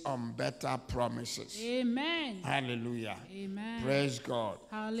 Based on better promises. Amen. Hallelujah. Amen. Praise God.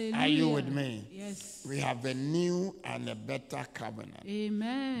 Hallelujah. Are you with me? Yes. We have a new and a better covenant.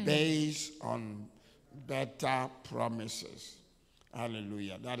 Amen. Based on better promises.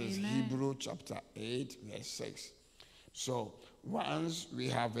 Hallelujah. That is Hebrews chapter 8, verse 6. So once we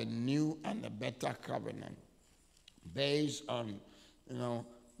have a new and a better covenant based on,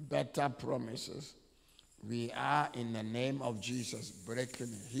 better promises, we are in the name of Jesus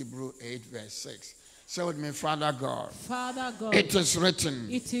breaking Hebrews 8, verse 6. Say with me, Father God. Father God. It is written.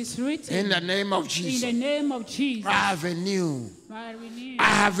 It is written. In the name of Jesus. In the name of Jesus. I have a new. I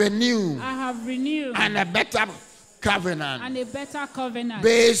have renewed. And a better covenant. And a better covenant.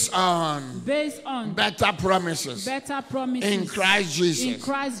 Based on better promises. Better promises. In Christ Jesus. In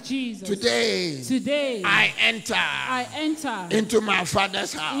Christ Jesus. Today I enter into my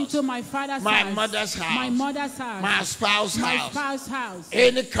father's house. Into my father's my house. Mother's house. My mother's house. My spouse's house. My spouse's house.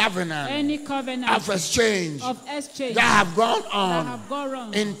 Any covenant of exchange that have gone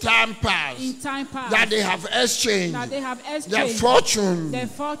on in time past. That they have exchanged the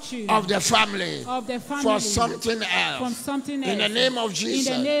fortune of the family for something else. In the name of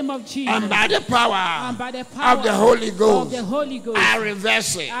Jesus. And by the power of the Holy Ghost. I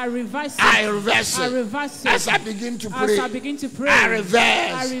reverse it. I reverse it. As I begin to pray. I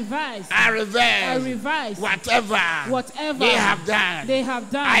reverse. Whatever they have done.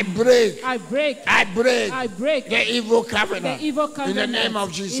 I break the evil covenant. In the name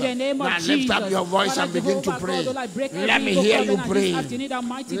of Jesus. Now lift up your voice and begin to pray. Let me hear you pray.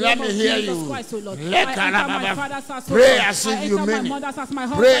 Let me hear you. Pray as if you mean it.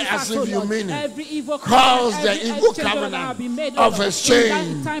 Pray as if you mean it. Cause the evil covenant of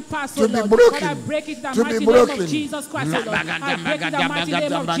exchange to be broken. To be broken. I break it in the mighty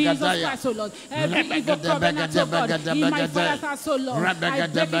name of Jesus Christ, O Lord. Every evil covenant, O God, in my father's house, O Lord. I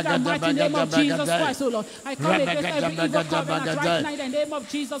break it in the mighty name of Jesus Christ, O Lord. I come against every evil covenant right now in the name of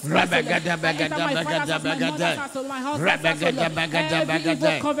Jesus Christ, O Lord. I enter my father's house, my mother's house, O Lord, my husband's house, O Lord. Every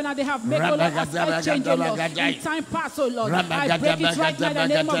evil covenant they have made, O Lord, as exchange, O Lord. In time past, O Lord. I break it right now in the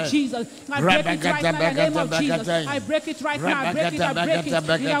name of Jesus. I break it right now in the name of Jesus. I break it right now. I break it in the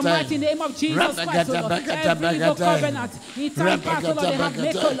mighty name of Jesus Christ, O Lord. Every evil covenant in time past, O Lord, they have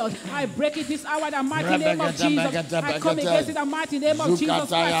made, O Lord. I break it this hour in the mighty name of Jesus. I come against it in the mighty name of Jesus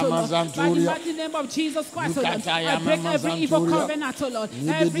Christ, O Lord. By the mighty name of Jesus Christ, O Lord. I break every evil covenant, O Lord.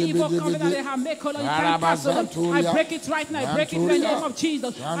 Every evil covenant they have made, O Lord, in time past, O Lord. I break it right now. I break it in the name of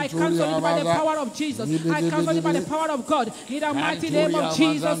Jesus. I cancel it by the power of Jesus. I cancel it by the power of God. In the mighty name of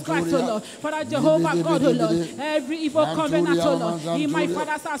Jesus Christ, O Lord. Father Jehovah God, O Lord. Every evil covenant, O Lord. In my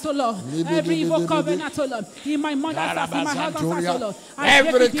father's house, O Lord. Every evil covenant, O Lord. In my mother's house, in my husband's house, O Lord.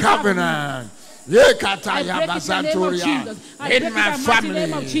 Every covenant. In my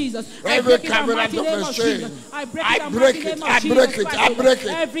family, every covenant of exchange, I break it.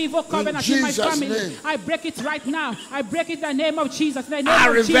 Every evil covenant in my family, I break it right now. I break it in the name of Jesus. In the name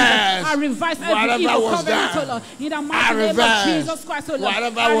of Jesus, I reverse every evil covenant, O Lord. In the mighty name of Jesus Christ, O Lord. I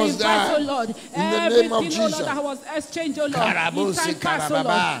reverse, O Lord, everything, O Lord, that was exchanged, O Lord. In time past, O Lord,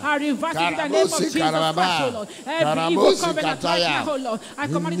 I reverse it in the name of Jesus Christ, O Lord. Every evil covenant right now, O Lord, I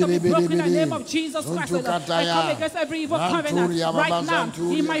command it to be broken in the name of Jesus Christ, O Lord. I come against every evil covenant right now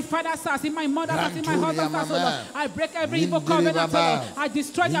in my father's house, in my mother's house, in my husband's house, O Lord. I break every evil covenant, O Lord. I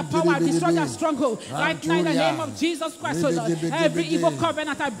destroy their power, I destroy their stronghold right now in the name of Jesus Christ, O Lord. Every evil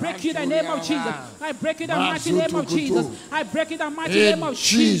covenant, I break you in the name of Jesus. I break it in the mighty name of Jesus. I break it in the mighty name of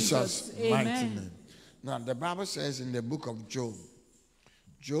Jesus. Amen. Now the Bible says in the book of Job,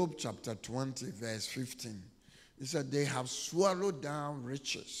 Job chapter 20, verse 15, it said they have swallowed down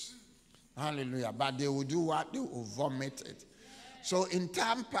riches. Hallelujah. But they will do what? They will vomit it. So in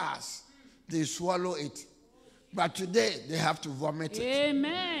time past, they swallow it. But today, they have to vomit it.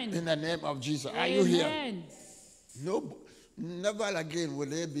 Amen. In the name of Jesus. Amen. Are you here? never again will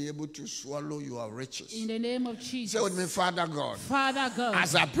they be able to swallow your riches. In the name of Jesus. Say with me, Father God. Father God.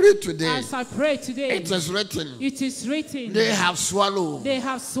 As I pray today. As I pray today. It is written. It is written. They have swallowed. They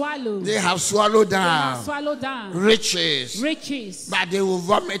have swallowed. They have swallowed down. They have swallowed down. Riches. Riches. But they will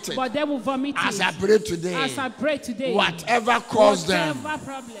vomit it. But they will vomit it. As I pray today. As I pray today. Whatever caused them.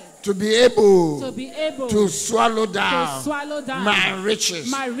 Problem. To be able to swallow down my riches.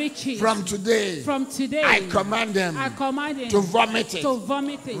 From today, I command them to vomit it.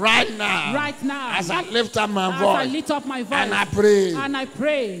 Right now, as I lift up my voice, and I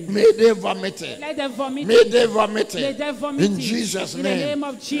pray, may they vomit it. May they vomit it. In Jesus' name,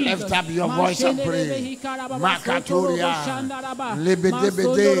 lift up your voice and pray. Makatoria,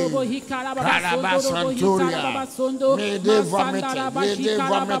 Libidibide, Karabasantoria, may they vomit it. May they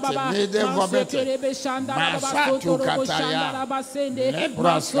vomit it. May they vomit it. Masatu Kataya,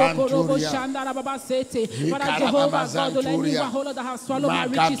 Lebrasanturia, Hikarabazanturia,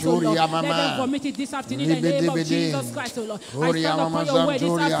 Makaturia Mama, Libidibidi, Uria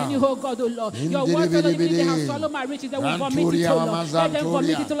Mamazanturia, Indibidibidi, Anturia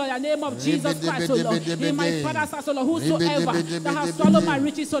Mamazanturia, in the name of Jesus Christ, O Lord. In my Father's house, O Lord, whosoever that has swallowed my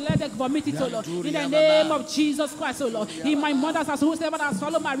riches, so let them vomit it, O Lord. In the name of Jesus Christ, O Lord. In my mother's house, whosoever that has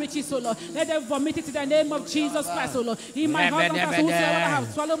swallowed my riches, O Lord, let them vomit it in the name of Jesus Christ, O Lord. In my husband's house, whosoever that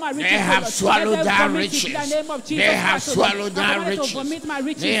has swallowed my riches, they have swallowed down riches. In the name of Jesus they have Christ, swallowed down riches.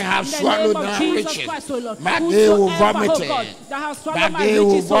 They have swallowed down riches. But they will vomit it. But they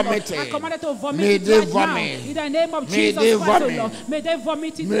will vomit it. May they vomit. In the name of Jesus Christ, O Lord. May they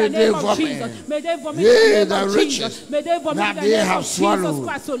vomit it in the name of Jesus. May they vomit in the name of Jesus. May they vomit in the name of Jesus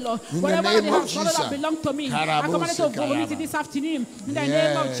Christ, O Lord. Whatever they have swallowed that belong to me, I command it to vomit it this afternoon. In the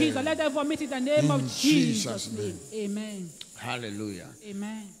name of Jesus. Let them vomit in the name of Jesus' name. Amen. Hallelujah.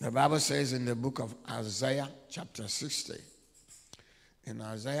 Amen. The Bible says in the book of Isaiah chapter 60. In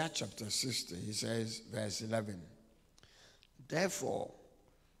Isaiah chapter 60, he says, verse 11. Therefore,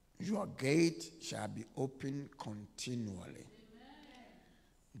 your gate shall be open continually.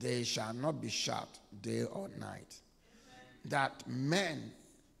 They shall not be shut day or night, that men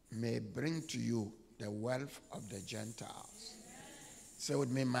may bring to you the wealth of the Gentiles. Say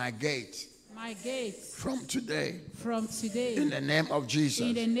with me, my gate. My gate. From today. From today. In the name of Jesus.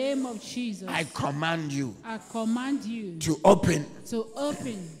 In the name of Jesus. I command you. I command you. To open. To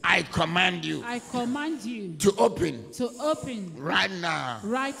open. I command you. I command you. To open. To open. Right now.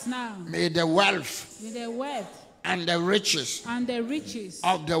 Right now. May the wealth. May the wealth. And the riches of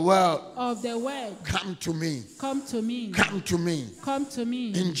the world come to me. Come to me. Come to me. Come to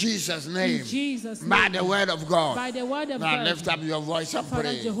me. In Jesus' name. In Jesus' name. By the word of God. By the word of now God. Lift up your voice and Father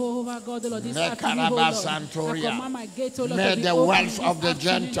pray. Jehovah God, Lord, this afternoon, I command my gate, Lord, may the wealth of the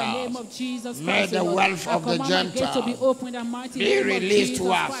Gentiles. May the wealth of the Gentiles to be opened and mighty be released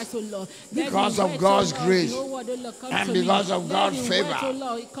to us because of God's grace and because of God's favor.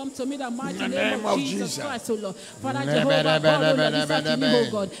 Come to me the mighty in the name of Jesus Christ, O Lord. Father Jehovah God, Lord, this afternoon,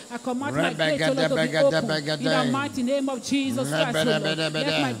 oh God, I command my gate, O Lord, to be open in the mighty name of Jesus Christ, O Lord.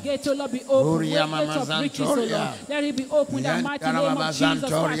 Let my gate, O Lord, be open. Gate of riches, O Lord. Let it be open in the mighty name of Jesus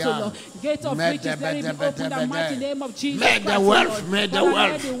Christ, O Lord. Gate of riches, let it be open in the mighty name of Jesus Christ, O Lord. May the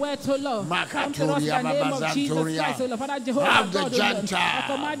wealth, O Lord, come to us in the name of Jesus Christ, O Lord. Father Jehovah God, Lord, I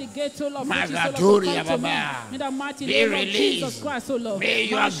command the gate, O Lord, riches, O Lord, to come to me in the mighty name of Jesus Christ, O Lord. May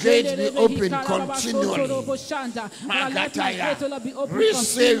your gate be open continually.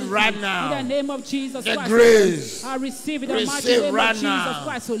 Receive right now in the name of Jesus the Christ, grace. I receive in the mighty name right of Jesus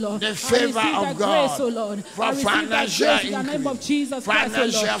Christ, O Lord. The favor of God grace, O Lord. For financial increase, in the name of Jesus Christ,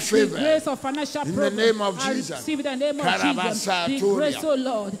 financial O Lord. favor, the grace of financial in the name of Jesus. I receive in the name of Jesus. The grace, O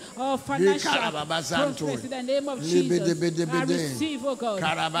Lord, of financial progress in the name of Jesus. I receive, O God,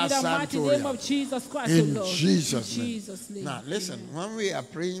 in the mighty name of Jesus Christ, O Lord. Jesus' name. Now listen, when we are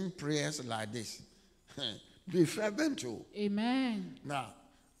praying prayers like this, be fervent too. Amen. Now,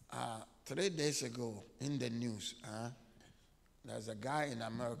 3 days ago in the news, there's a guy in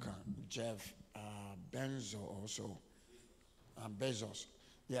America, Jeff Bezos.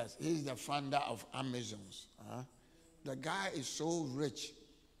 Yes, he's the founder of Amazon. The guy is so rich.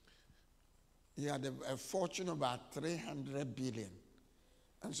 He had a fortune of about 300 billion.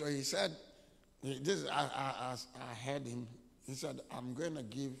 And so he said, I heard him, he said, I'm going to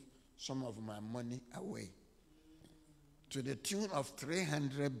give some of my money away to the tune of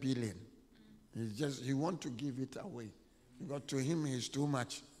 300 billion. He wants to give it away. Because to him, it's too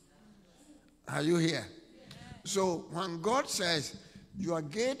much. Are you here? So when God says, your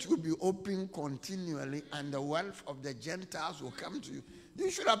gate will be open continually and the wealth of the Gentiles will come to you, you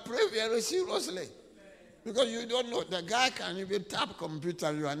should have prayed very seriously. Because you don't know. The guy can even tap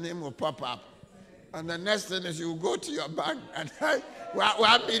computer, your name will pop up. And the next thing is you go to your bank and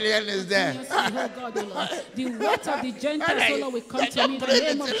 1 million is there. The weight of the Gentiles, Lord, will come to me in the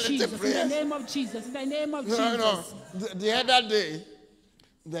name of Jesus. In the name of Jesus. In the name of Jesus. No. The other day,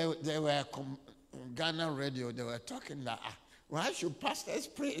 they were Ghana radio. They were talking that why should pastors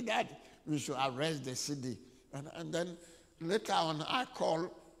pray that we should arrest the city? And then later on, I called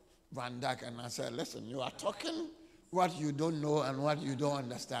Van Dyke and I said, listen, you are talking what you don't know and what you don't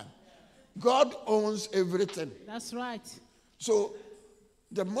understand. God owns everything. That's right. So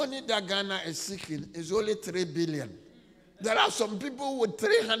the money that Ghana is seeking is only 3 billion. There are some people with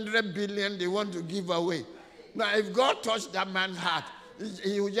 300 billion they want to give away. Now, if God touched that man's heart,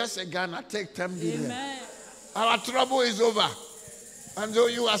 he will just say, Ghana, take 10 billion. Amen. Our trouble is over. And so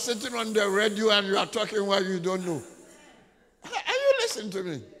you are sitting on the radio and you are talking what you don't know. Are you listening to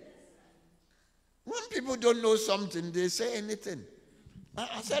me? When people don't know something, they say anything.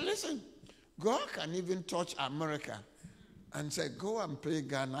 I said, listen, God can even touch America and say, go and pay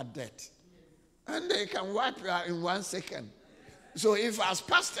Ghana debt. And they can wipe you out in 1 second. So if as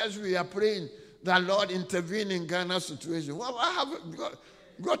pastors we are praying that Lord intervene in Ghana's situation, what have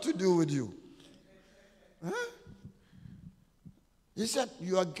got to do with you? Huh? He said,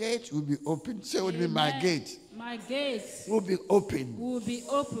 your gate will be open. Say with me, my gate. My gates will be open. Will be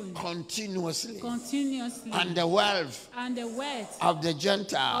open continuously. Continuously. And the wealth. And the wealth of the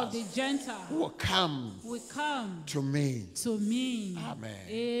Gentiles. Of the Gentiles. Will come. Will come. To me. To me. Amen.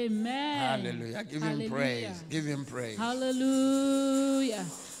 Amen. Hallelujah. Give him praise. Give him praise. Hallelujah.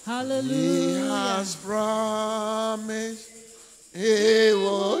 Hallelujah. He has promised he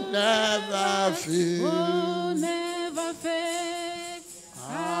will never fail. Will never fail.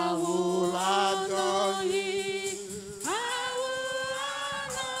 I will adore him. I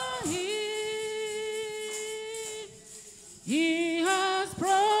will honor him. He has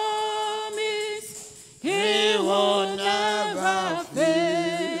promised he will never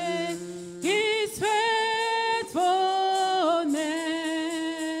fail. His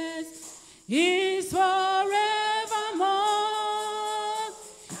faithfulness is forevermore.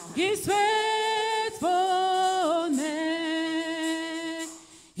 His faithfulness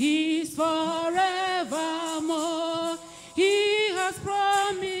is forevermore. He has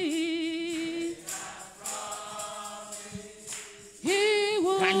promised. He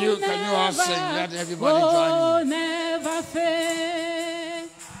will Can you all sing? Let everybody join me. Never fail.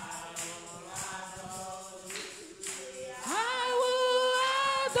 I will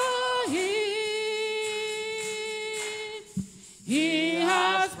adore him. He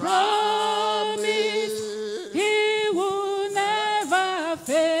has promised he will never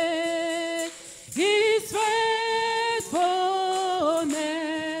fail. His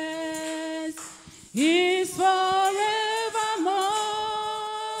faithfulness is forevermore.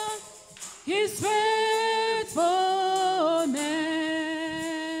 His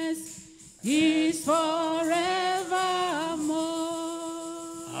faithfulness is forevermore.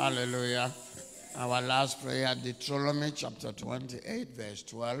 Hallelujah. Our last prayer, Deuteronomy chapter 28, verse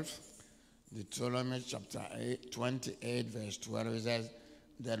 12. Deuteronomy chapter 28, verse 12. It says,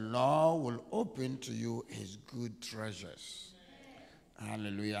 the Lord will open to you his good treasures.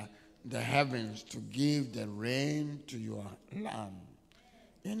 Hallelujah. The heavens to give the rain to your land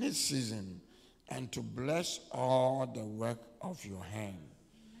in its season, and to bless all the work of your hand.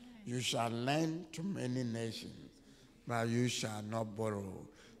 You shall lend to many nations, but you shall not borrow.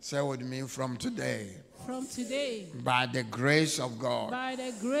 Say with me, from today. From today. By the grace of God. By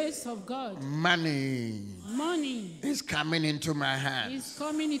the grace of God. Money. Money. Is coming into my hands. Is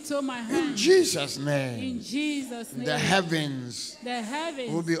coming into my hands. In Jesus' name. In Jesus' name. The heavens. The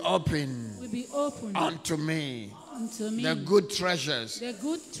heavens. Will be open. Will be open. Unto me. Unto me. The good treasures. The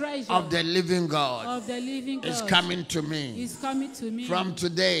good treasure. Of the living God. Of the living God. Is coming to me. Is coming to me. From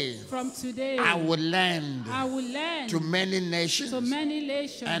today. From today. I will lend. I will lend. To many nations. To many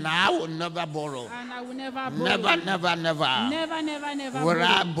nations. And I will never borrow. And I will never borrow. Never, never, never. Never, never, never. Will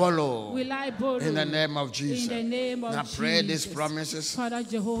I borrow? Will I borrow? In the name of Jesus. In the name of Jesus. Now pray these promises. Father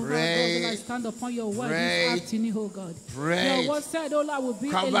Jehovah, pray, God, I stand upon your word pray, this afternoon, oh God. Pray. Your word said, oh Lord, will be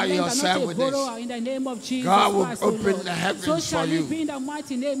cover a lender, yourself not a with borrower, this. in the name of Jesus God will Christ, open the heavens so shall for you. it be in the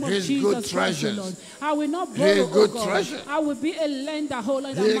mighty name of His Jesus good Christ, treasures. Lord. I will not borrow, His good God. treasure. I will be a lender, oh Lord,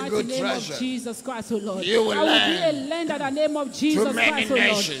 in the His mighty good name treasure. of Jesus Christ, oh Lord. You will I will be a lend lender in the name of Jesus many Christ, oh Lord.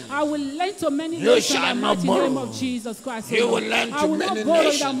 nations. I will lend to many You nations in shall the not mighty borrow. name of Jesus Christ, oh You Lord. will lend I to will not many borrow in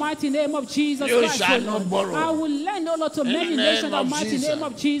the nations. mighty name of Jesus You Christ, shall oh not Lord. borrow. I will lend, oh Lord, to In many the nations in name the of mighty Jesus. name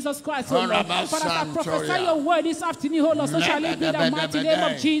of Jesus Christ, oh Lord. Honorable Father, I prophesy Santoria. your word this afternoon, oh Lord, so shall it be in the mighty name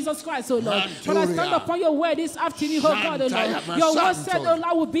of Jesus Christ, oh Lord. But I stand Manturia. upon your word this afternoon, oh God, oh Shantaya Lord. Your word Masanto. said, oh Lord,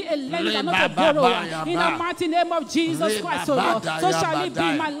 I will be a lender and not a Ribaba borrower. In the Yaba. mighty name of Jesus Christ, oh Lord. So shall it be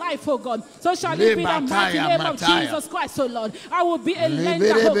in my life, oh God. So shall it be in the mighty Libataya name of Mataya. Jesus Christ, oh Lord. I will be a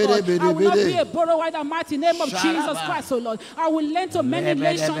lender, oh God. I will not be a borrower in the mighty name of Jesus Christ, oh Lord. I will lend to many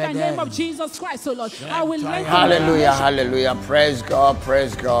nations in the name of Jesus Christ, oh Lord. I will lend to many Hallelujah, nations. hallelujah. Praise God,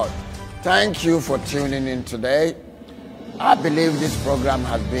 praise God. Thank you for tuning in today. I believe this program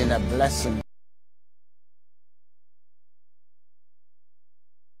has been a blessing.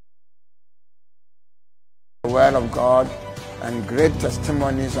 The word of God and great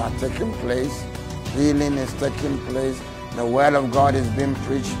testimonies are taking place. Healing is taking place. The word of God is being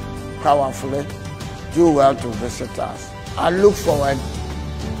preached powerfully. Do well to visit us. I look forward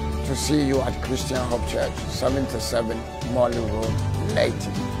to see you at Christian Hope Church, 77 Morley Road,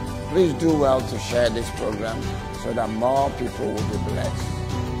 Leighton. Please do well to share this program so that more people will be blessed.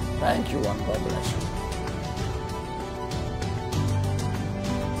 Thank you and God bless you.